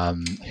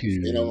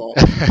Who know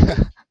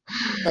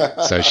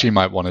so what? she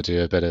might want to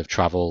do a bit of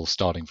travel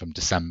starting from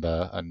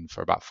December and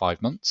for about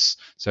 5 months.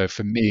 So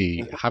for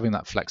me, having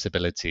that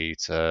flexibility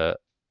to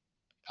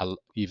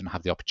even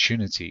have the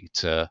opportunity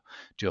to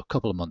do a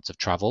couple of months of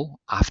travel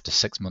after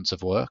 6 months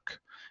of work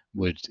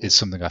would is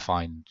something I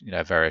find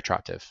very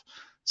attractive.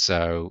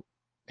 So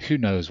who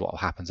knows what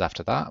happens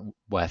after that,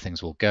 where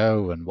things will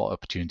go, and what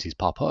opportunities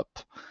pop up.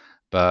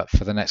 But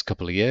for the next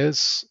couple of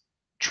years,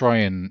 try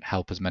and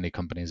help as many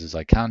companies as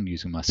I can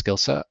using my skill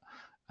set,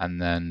 and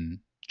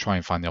then try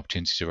and find the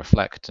opportunity to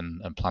reflect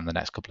and plan the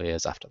next couple of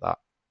years after that.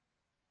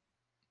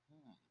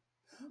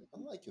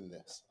 I'm liking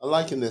this. I'm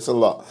liking this a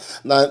lot.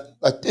 Now,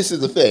 like this is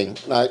the thing.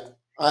 Like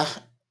I,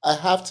 I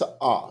have to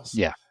ask.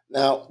 Yeah.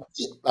 Now,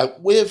 like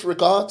with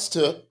regards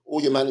to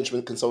all your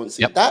management consultancy,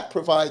 Yep. that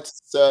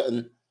provides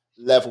certain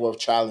level of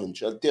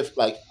challenge,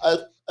 like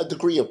a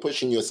degree of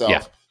pushing Yeah.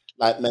 yourself,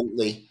 like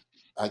mentally,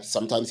 like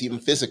sometimes even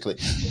physically.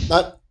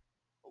 Now,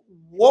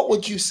 what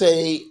would you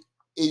say?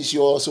 is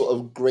your sort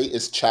of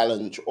greatest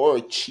challenge or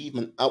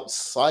achievement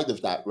outside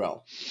of that realm?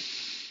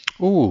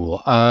 Ooh,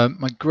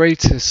 my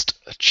greatest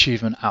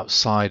achievement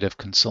outside of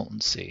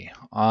consultancy.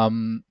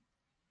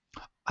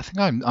 I think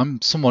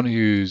I'm someone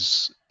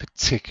who's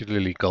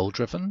particularly goal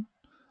driven.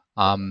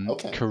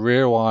 Okay.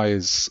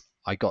 Career-wise,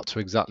 I got to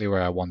exactly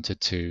where I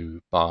wanted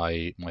to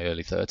by my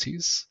early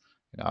 30s.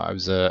 I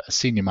was a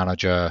senior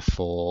manager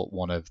for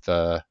one of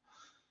the,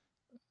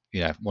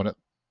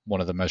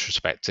 one of the most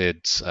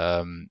respected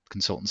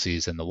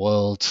consultancies in the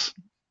world.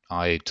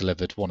 I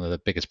delivered one of the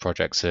biggest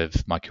projects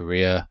of my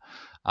career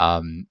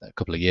a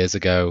couple of years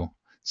ago.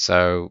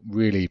 So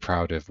really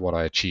proud of what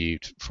I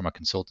achieved from a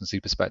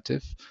consultancy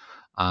perspective,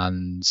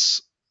 and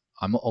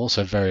I'm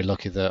also very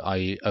lucky that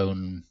I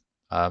own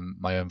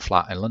my own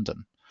flat in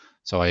London.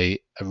 So I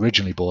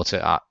originally bought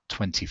it at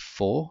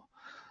 24,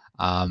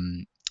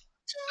 um,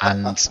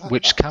 and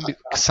which can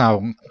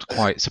sound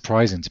quite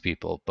surprising to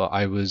people, but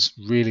I was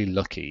really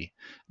lucky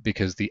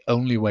because the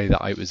only way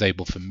that I was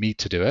able for me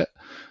to do it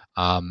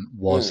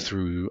was Mm.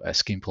 through a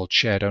scheme called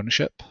shared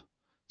ownership. Oh,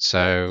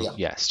 So yeah.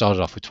 yeah,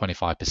 started off with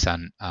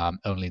 25%,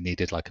 only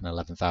needed like an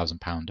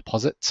 £11,000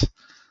 deposit,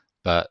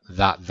 but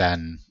that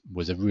then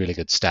was a really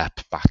good step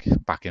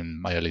back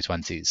in my early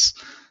 20s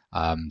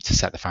to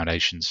set the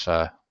foundations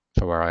for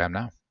where I am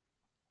now.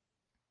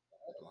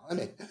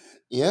 Blimey.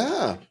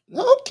 Yeah.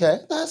 Okay,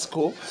 that's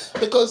cool.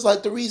 Because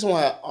like the reason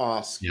why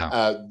I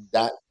Yeah.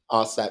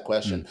 asked that Mm.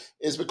 question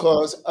is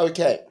because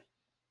okay,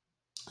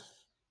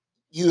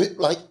 you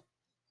like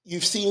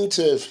you've seemed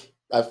to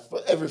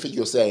for everything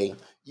you're saying,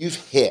 you've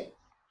hit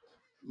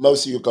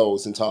most of your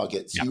goals and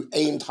targets. Yeah. You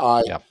aimed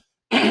high,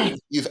 Yeah.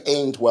 you've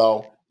aimed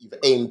well, you've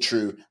aimed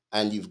true,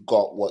 and you've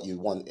got what you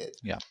wanted.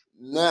 Yeah.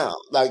 Now,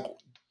 like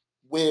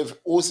with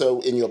also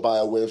in your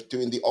bio with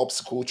doing the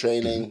obstacle Hmm.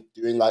 training,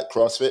 doing like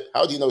CrossFit.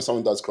 How do you know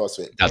someone does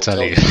CrossFit? I'll They'll tell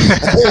tell you. you.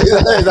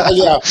 It's like,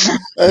 yeah.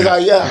 It's Yeah.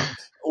 like, yeah.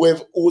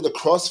 With all the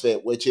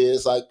CrossFit, which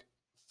is like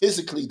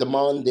physically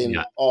demanding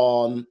Yeah.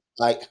 on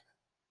like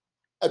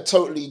a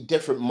totally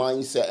different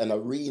mindset and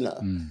arena.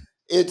 Mm.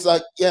 It's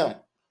like, yeah,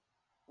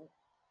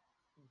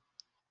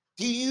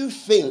 do you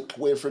think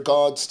with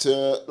regards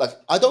to like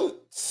I don't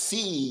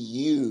see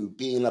you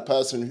being a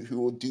person who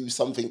will do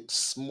something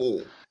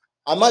small.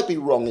 I might be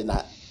wrong in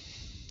that.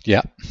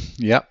 Yeah.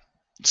 Yeah.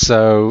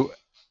 So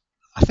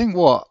I think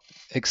what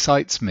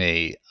excites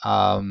me,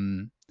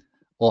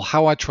 or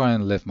how I try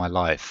and live my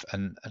life,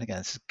 and again,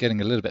 it's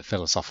getting a little bit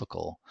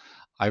philosophical.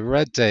 I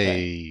read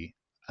Okay.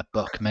 a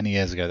book many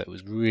years ago that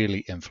was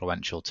really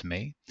influential to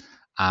me,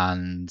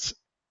 and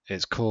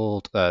it's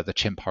called The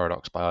Chimp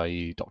Paradox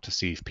by Dr.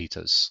 Steve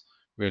Peters.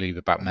 Really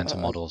about mental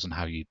models and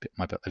how you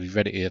might. Have you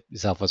read it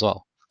yourself as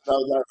well?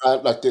 No, no,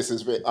 like this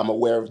is I'm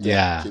aware of the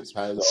Yeah. Chips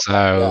Paradox. Yeah.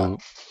 So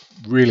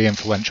really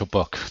influential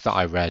book that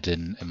I read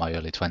in my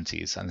early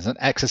 20s. And there's an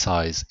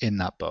exercise in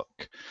that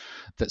book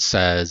that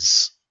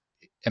says,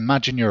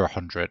 imagine you're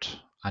 100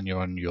 and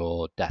you're on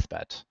your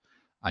deathbed,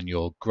 and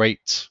your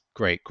great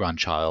great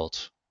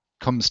grandchild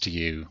comes to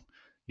you.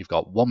 You've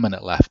got 1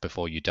 minute left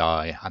before you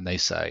die, and they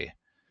say,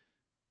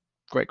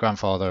 great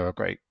grandfather or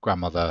great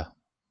grandmother,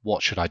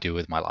 what should I do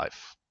with my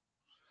life?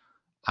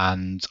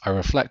 And I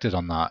reflected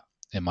on that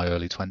in my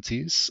early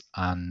 20s,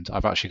 and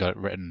I've actually got it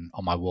written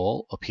on my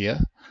wall up here.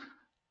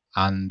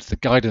 And the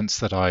guidance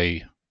that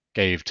I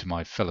gave to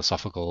my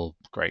philosophical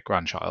great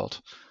grandchild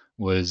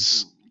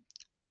was Mm.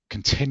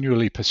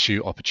 continually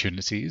pursue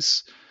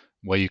opportunities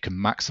where you can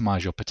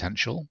maximize your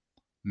potential,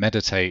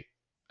 meditate,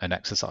 and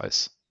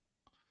exercise.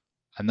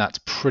 And that's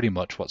pretty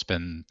much what's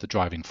been the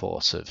driving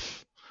force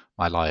of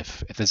my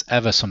life. If there's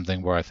ever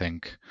something where I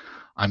think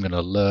I'm going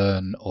to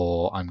learn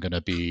or I'm going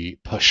to be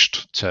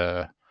pushed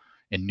to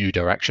in new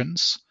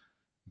directions,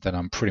 then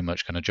I'm pretty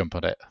much going to jump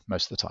on it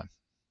most of the time.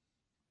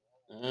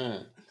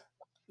 Mm.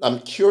 I'm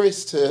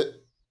curious to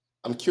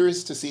I'm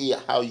curious to see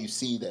how you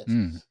see this.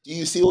 Mm. Do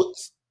you see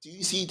do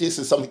you see this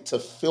as something to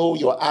fill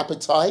your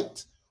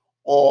appetite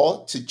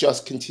or to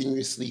just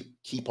continuously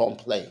keep on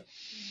playing?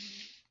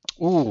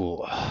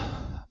 Ooh,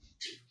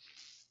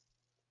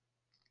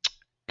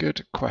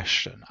 good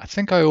question. I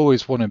think I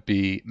always want to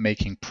be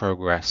making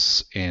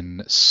progress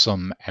in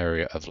some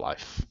area of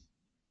life.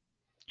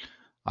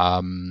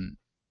 Um,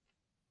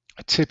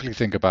 I typically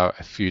think about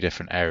a few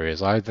different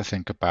areas. I either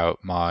think about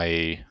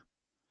my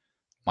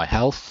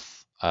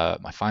health, my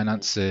Mm.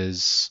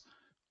 finances,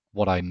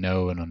 what I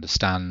know and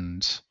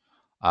understand,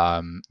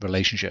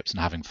 relationships, and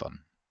having fun.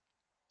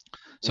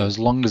 So as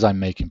Mm. long as I'm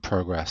making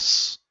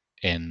progress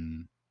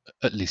in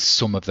at least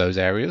some of those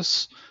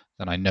areas,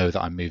 then I know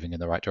that I'm moving in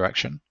the right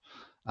direction.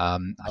 I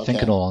think,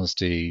 in Okay. all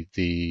honesty,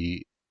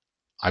 the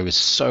I was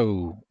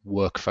so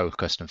work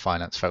focused and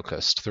finance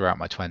focused throughout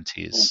my Mm.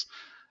 20s.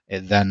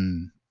 It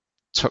then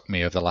took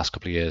me over the last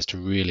couple of years to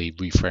really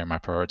reframe my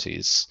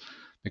priorities,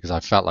 because I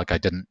felt like I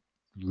didn't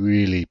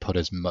really put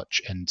as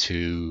much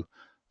into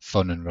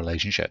fun and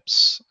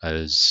relationships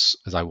as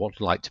I would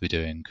like to be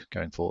doing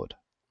going forward.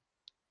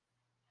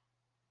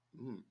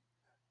 Mm.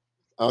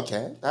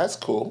 Okay, that's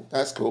cool.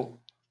 That's cool.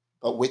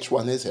 But which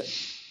one is it?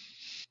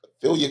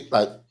 Feel you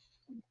like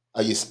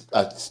Are you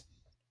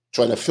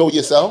trying to fill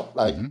yourself,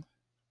 Hmm.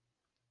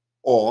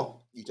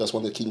 or you just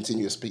want to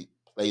continuously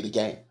play the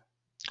game?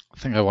 I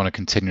think I want to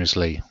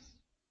continuously,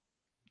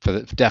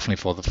 definitely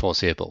for the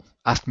foreseeable.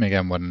 Ask me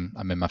again when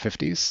I'm in my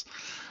 50s.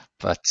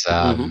 But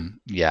Hmm.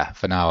 yeah,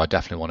 for now, I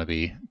definitely want to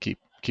be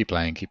keep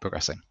playing, keep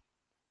progressing.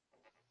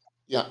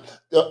 Yeah.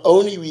 The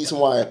only reason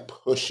why I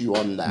push you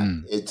on that,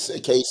 Mm. it's a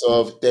case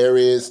of there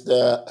is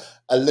the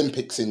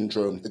Olympic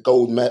syndrome, the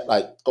gold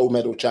medal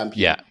Yeah,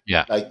 champion.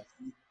 yeah, Like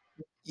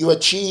you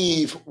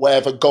achieve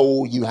whatever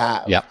goal you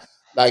yeah. have,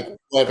 like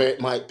whatever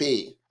it might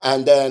be.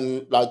 And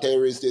then like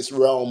there is this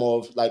realm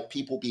of like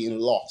people being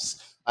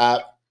lost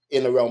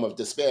in a realm of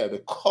despair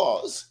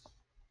because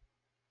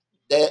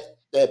their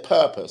their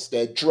purpose,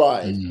 their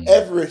drive, Mm.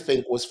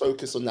 everything was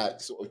focused on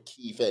that sort of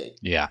key thing.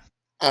 Yeah,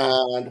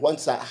 And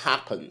once that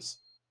happens,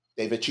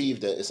 they've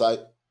achieved it. It's like,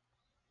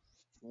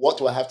 what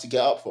do I have to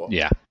get up for?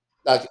 yeah,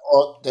 Like,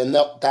 or they're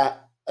not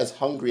that as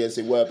hungry as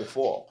they were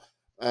before.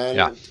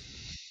 yeah. And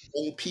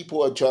when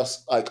people are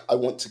just like, I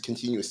want to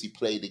continuously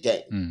play the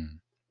game, Mm.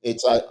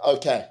 it's like,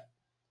 okay,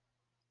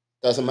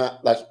 doesn't matter.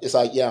 Like, it's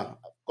like, yeah,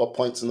 got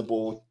points on the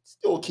board,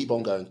 still keep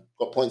on going.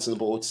 Got points on the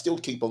board, still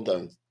keep on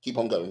going, keep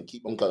on going,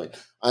 keep on going.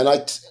 And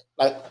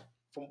like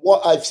from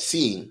what I've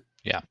seen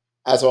Yeah,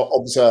 as an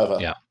observer,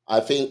 yeah. I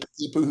think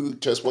people who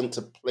just want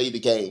to play the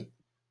game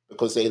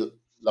because they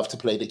love to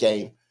play the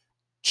game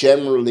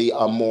generally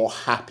are more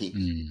happy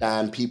Mm.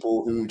 than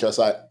people who just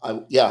like,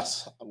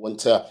 yes, I want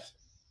to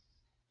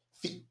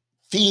fe-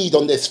 feed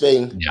on this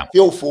thing, Yeah,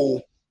 feel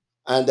full,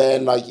 and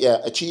then like, yeah,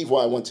 achieve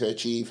what I want to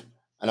achieve,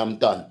 and I'm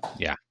done,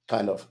 yeah.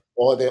 kind of.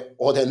 Or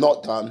they're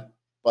not done,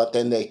 but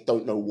then they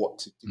don't know what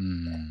to do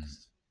Mm.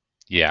 next.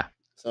 Yeah,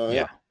 So yeah.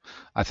 yeah.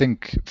 I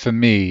think for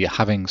me,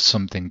 having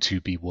something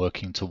to be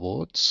working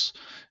towards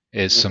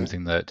is Hmm.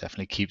 something that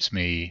definitely keeps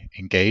me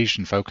engaged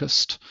and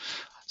focused.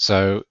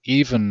 So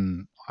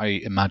even I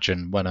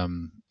imagine when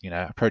I'm,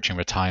 approaching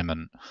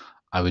retirement,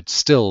 I would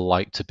still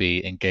like to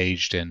be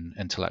engaged in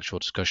intellectual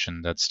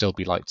discussion. I'd still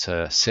be like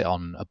to sit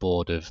on a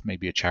board of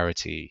maybe a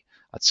charity.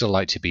 I'd still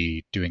like to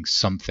be doing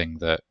something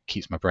that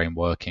keeps my brain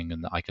working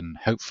and that I can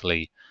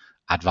hopefully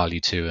add value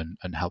to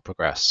and help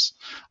progress.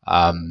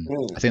 I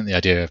Mm. think the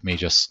idea of me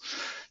just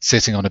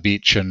sitting on a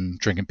beach and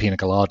drinking pina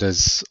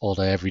coladas all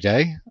day every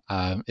day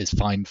is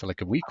fine for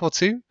like a week or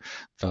two,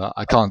 but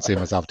I can't see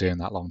myself doing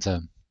that long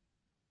term.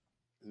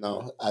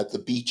 No, the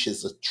beach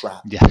is a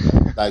trap. Yeah,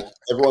 Like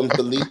everyone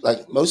believe,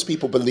 like most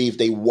people believe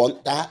they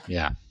want that,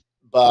 yeah,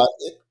 but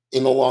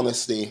in all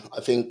honesty,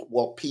 I think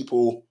what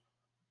people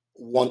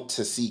want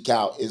to seek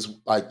out is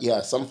like,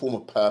 yeah, some form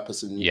of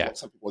purpose and yeah,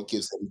 what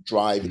gives them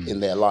drive mm, in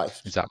their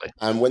life. exactly.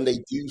 And when they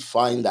do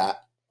find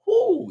that,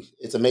 whoo,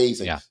 it's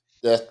amazing. Yeah,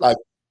 They're like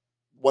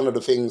one of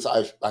the things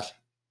I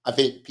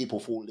think people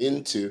fall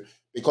into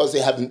because they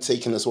haven't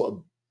taken a sort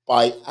of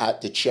bite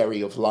at the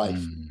cherry of life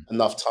mm,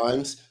 enough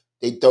times,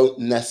 they don't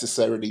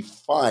necessarily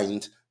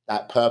find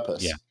that yeah,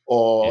 purpose.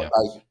 Or yeah,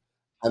 like,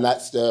 and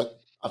that's the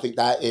I think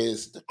that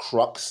is the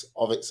crux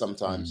of it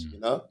sometimes, mm, you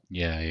know?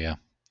 yeah, yeah.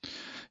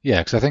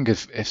 Yeah, because I think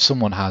if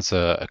someone has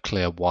a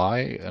clear why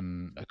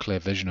and a clear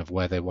vision of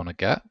where they want to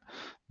get,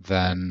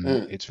 then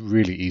Mm, it's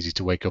really easy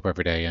to wake up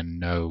every day and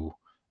know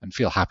and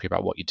feel happy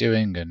about what you're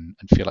doing and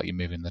feel like you're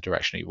moving in the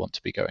direction that you want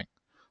to be going.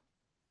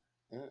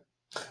 mm.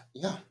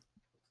 Yeah,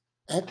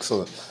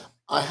 excellent.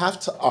 I have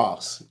to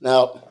ask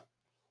now,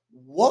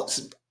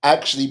 what's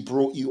actually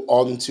brought you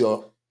on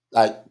to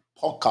like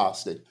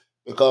podcasting?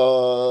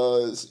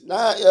 Because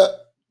now, yeah,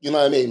 you know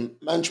what I mean,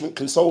 management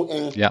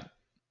consulting, Yeah,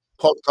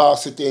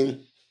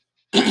 podcasting,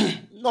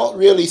 not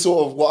really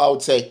sort of what I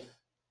would say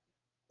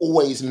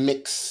always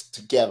mixed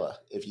together,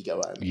 if you get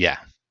what I mean. yeah,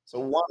 So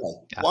why?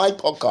 yeah. Why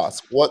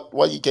podcast? What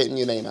are you getting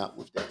your name out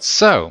with this?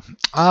 So,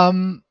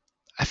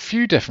 a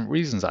few different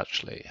reasons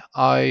actually.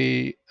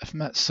 Have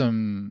met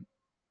some.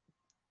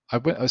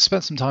 I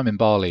spent some time in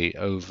Bali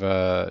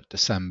over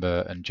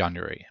December and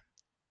January,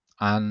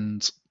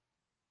 and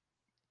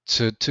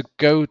to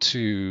go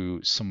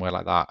to somewhere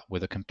like that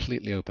with a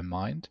completely open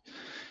mind,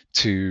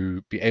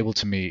 to be able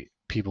to meet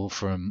people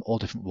from all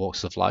different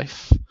walks of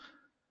life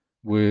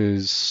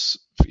was,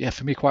 yeah,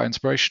 for me quite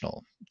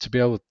inspirational. To be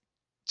able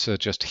to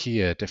just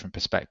hear different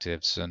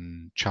perspectives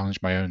and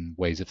challenge my own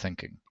ways of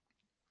thinking.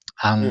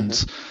 And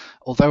Hmm.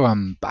 although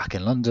I'm back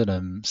in London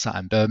and sat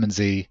in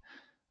Bermondsey,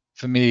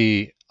 for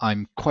me,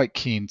 I'm quite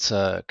keen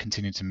to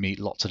continue to meet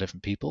lots of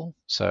different people.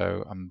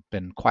 So I've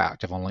been quite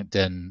active on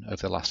LinkedIn over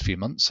the last few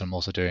months. I'm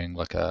also doing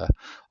like a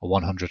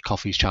 100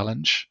 coffees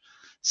challenge.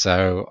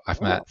 So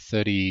I've Oh, met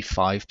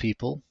 35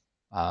 people,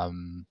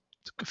 um,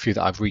 a few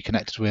that I've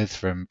reconnected with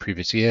from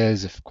previous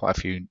years, quite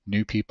a few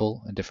new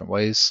people in different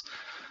ways.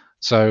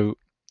 So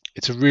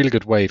it's a really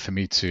good way for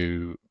me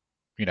to,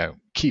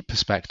 keep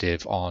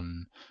perspective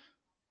on,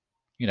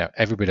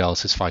 everybody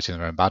else is fighting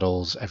their own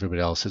battles,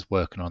 everybody else is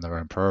working on their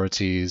own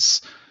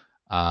priorities,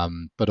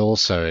 but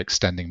also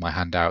extending my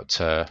hand out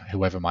to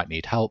whoever might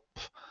need help.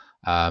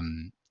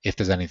 If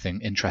there's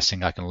anything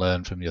interesting I can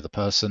learn from the other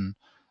person,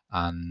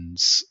 and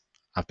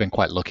I've been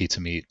quite lucky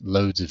to meet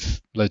loads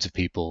of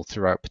people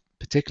throughout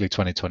particularly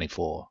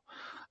 2024,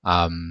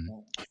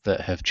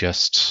 that have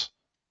just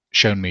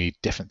shown me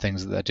different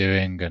things that they're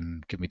doing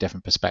and give me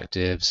different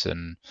perspectives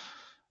and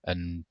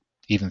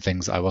even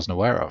things that I wasn't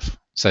aware of.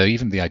 So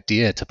even the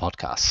idea to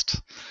podcast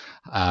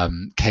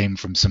came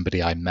from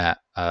somebody I met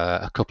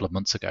a couple of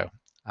months ago,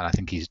 and I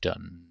think he's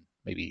done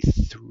maybe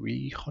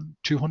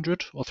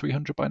 200 or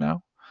 300 by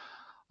now.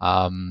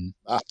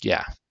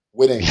 Yeah.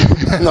 Winning.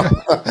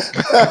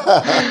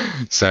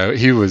 So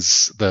he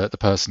was the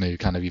person who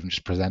kind of even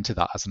just presented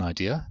that as an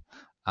idea.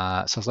 So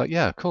I was like,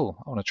 yeah,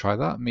 cool. I want to try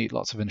that, meet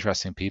lots of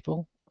interesting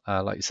people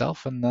like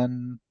yourself, and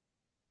then,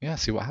 yeah,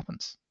 see what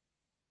happens.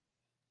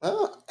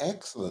 Oh,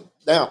 excellent.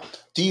 Now,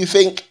 do you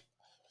think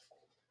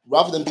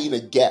rather than being a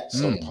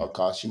guest on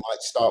podcasts, you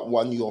might start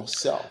one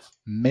yourself?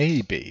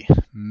 Maybe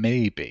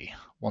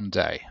one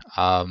day.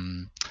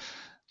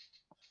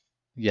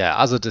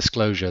 Yeah, as a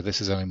disclosure,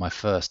 this is only my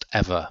first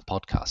ever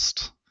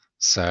podcast.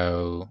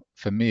 So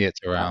for me, it's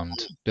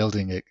around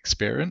building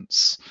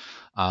experience,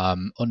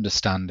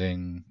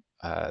 understanding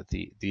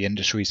the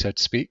industry, so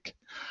to speak,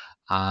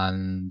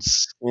 and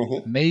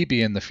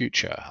maybe in the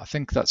future, I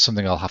think that's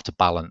something I'll have to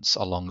balance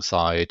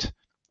alongside.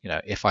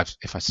 If I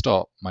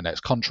start my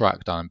next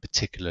contract and I'm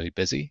particularly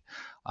busy,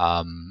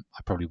 I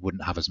probably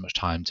wouldn't have as much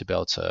time to be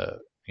able to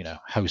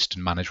host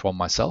and manage one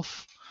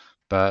myself.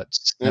 But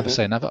never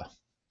say never.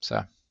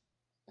 So.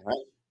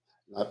 Right.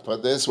 I put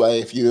it this way: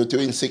 if you're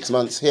doing 6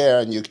 months here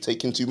and you're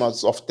taking 2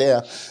 months off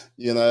there,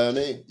 you know what I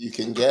mean. You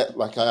can get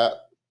like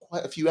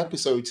quite a few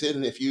episodes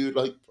in if you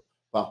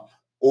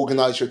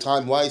organize your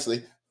time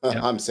wisely.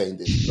 Yep. I'm saying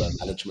this to a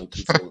management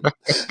consultant.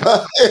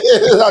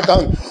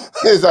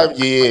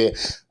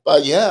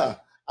 But yeah,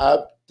 I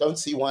don't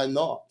see why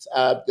not.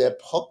 Their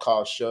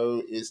podcast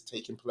show is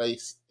taking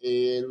place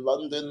in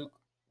London.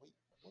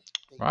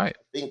 Right.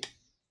 I think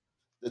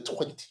the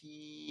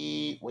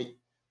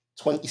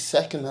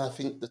 22nd, I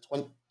think the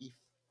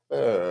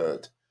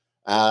 23rd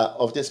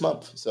of this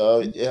month.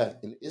 So yeah,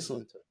 in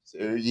Islington.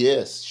 So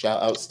yes,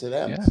 shout outs to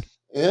them.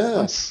 Yeah.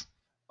 Nice.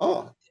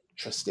 Oh,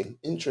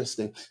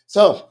 interesting.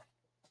 So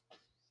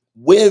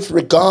with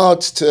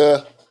regards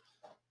to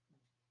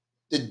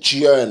the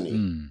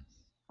journey,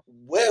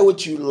 where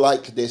would you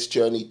like this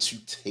journey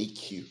to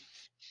take you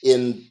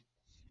in,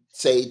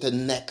 say, the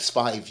next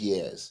 5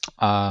 years?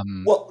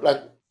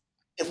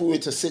 If we were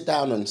to sit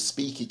down and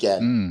speak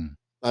again,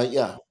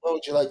 where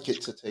would you like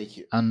it to take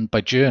you? And by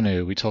journey,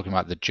 are we talking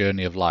about the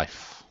journey of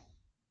life?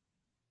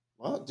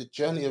 Well, the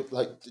journey of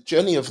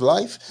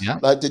life? Yeah.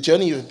 Like the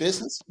journey of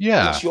business?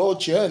 Yeah. It's your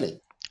journey.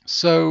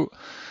 So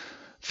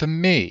for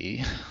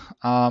me,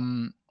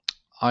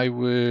 I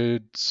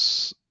would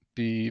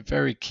be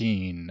very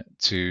keen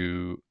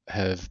to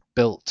have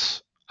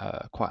built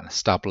quite an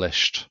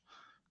established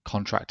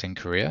contracting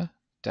career,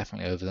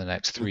 definitely over the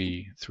next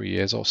three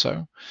years or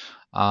so,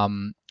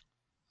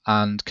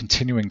 and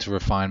continuing to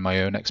refine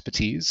my own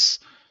expertise,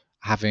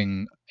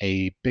 having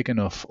a big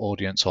enough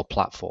audience or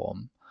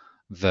platform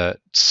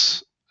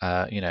that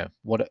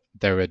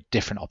there are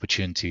different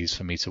opportunities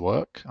for me to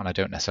work, and I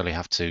don't necessarily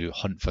have to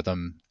hunt for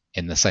them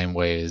in the same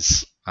way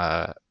as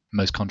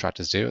most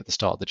contractors do at the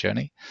start of the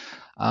journey.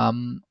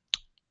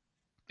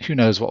 Who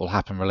knows what will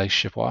happen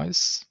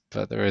relationship-wise,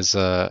 but there is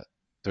a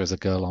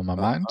girl on my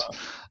mind.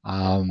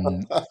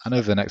 And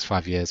over the next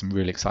 5 years, I'm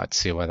really excited to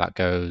see where that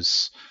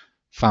goes.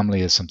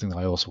 Family is something that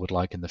I also would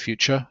like in the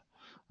future.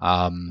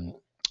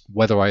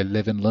 Whether I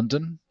live in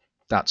London,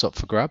 that's up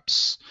for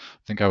grabs.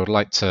 I think I would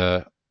like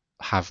to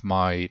have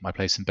my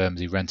place in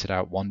Bermondsey rented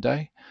out one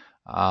day.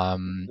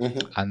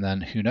 And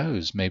then who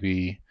knows,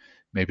 maybe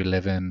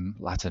live in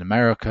Latin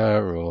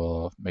America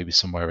or maybe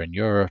somewhere in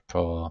Europe,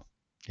 or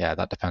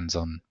that depends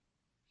on.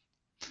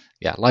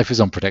 Life is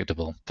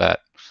unpredictable,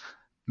 but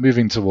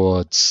moving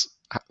towards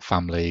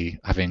family,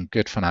 having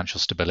good financial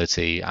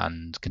stability,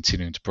 and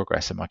continuing to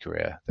progress in my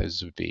career,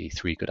 those would be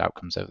 3 good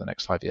outcomes over the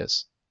next 5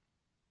 years.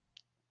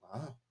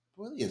 Wow,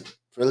 brilliant.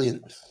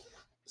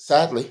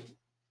 Sadly,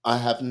 I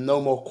have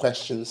no more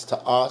questions to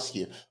ask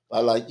you,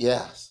 but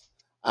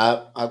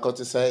I've got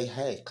to say,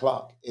 hey,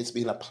 Clark, it's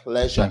been a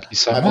pleasure Thank you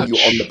so having much. you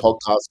on the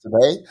podcast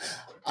today.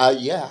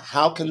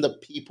 How can the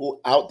people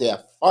out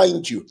there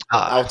find you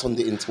out on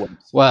the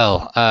interwebs?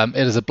 Well,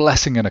 it is a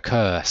blessing and a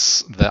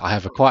curse that I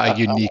have quite a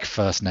unique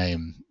first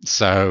name.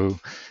 So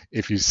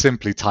if you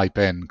simply type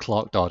in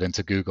Clark Dodd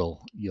into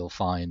Google, you'll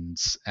find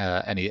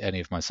any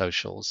of my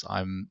socials.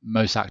 I'm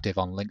most active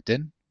on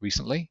LinkedIn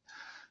recently.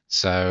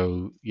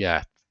 So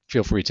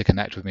feel free to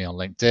connect with me on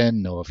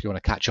LinkedIn, or if you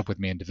want to catch up with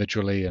me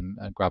individually and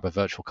grab a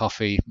virtual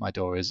coffee, my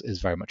door is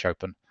very much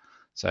open.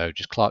 So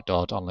just Clark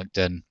Dodd on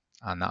LinkedIn,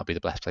 and that'll be the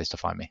best place to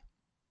find me.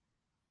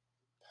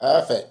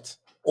 Perfect.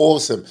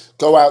 Awesome.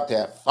 Go out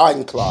there,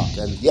 find Clark,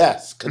 and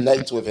yes,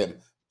 connect with him.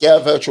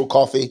 Get a virtual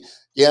coffee.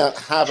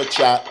 Have a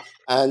chat.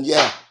 And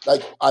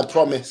I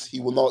promise he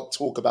will not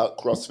talk about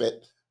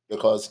CrossFit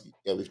because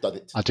we've done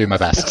it. I'll do my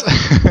best.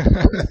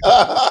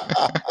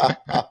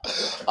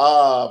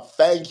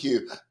 Thank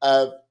you.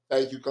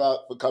 Thank you,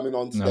 Clark, for coming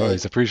on today. No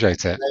worries,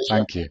 appreciate it.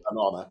 Thank you. An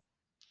honor.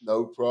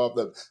 No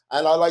problem.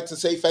 And I'd like to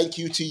say thank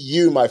you to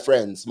you, my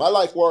friends, my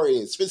life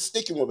warriors, for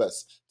sticking with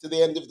us to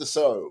the end of the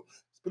show.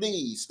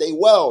 Please stay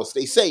well,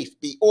 stay safe,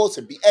 be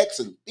awesome, be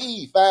excellent,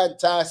 be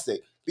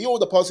fantastic, be all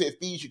the positive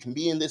bees you can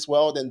be in this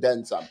world and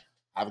then some.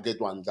 Have a good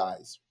one,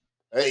 guys.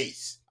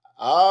 Peace.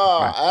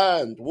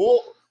 Right.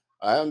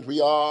 And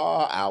we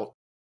are out.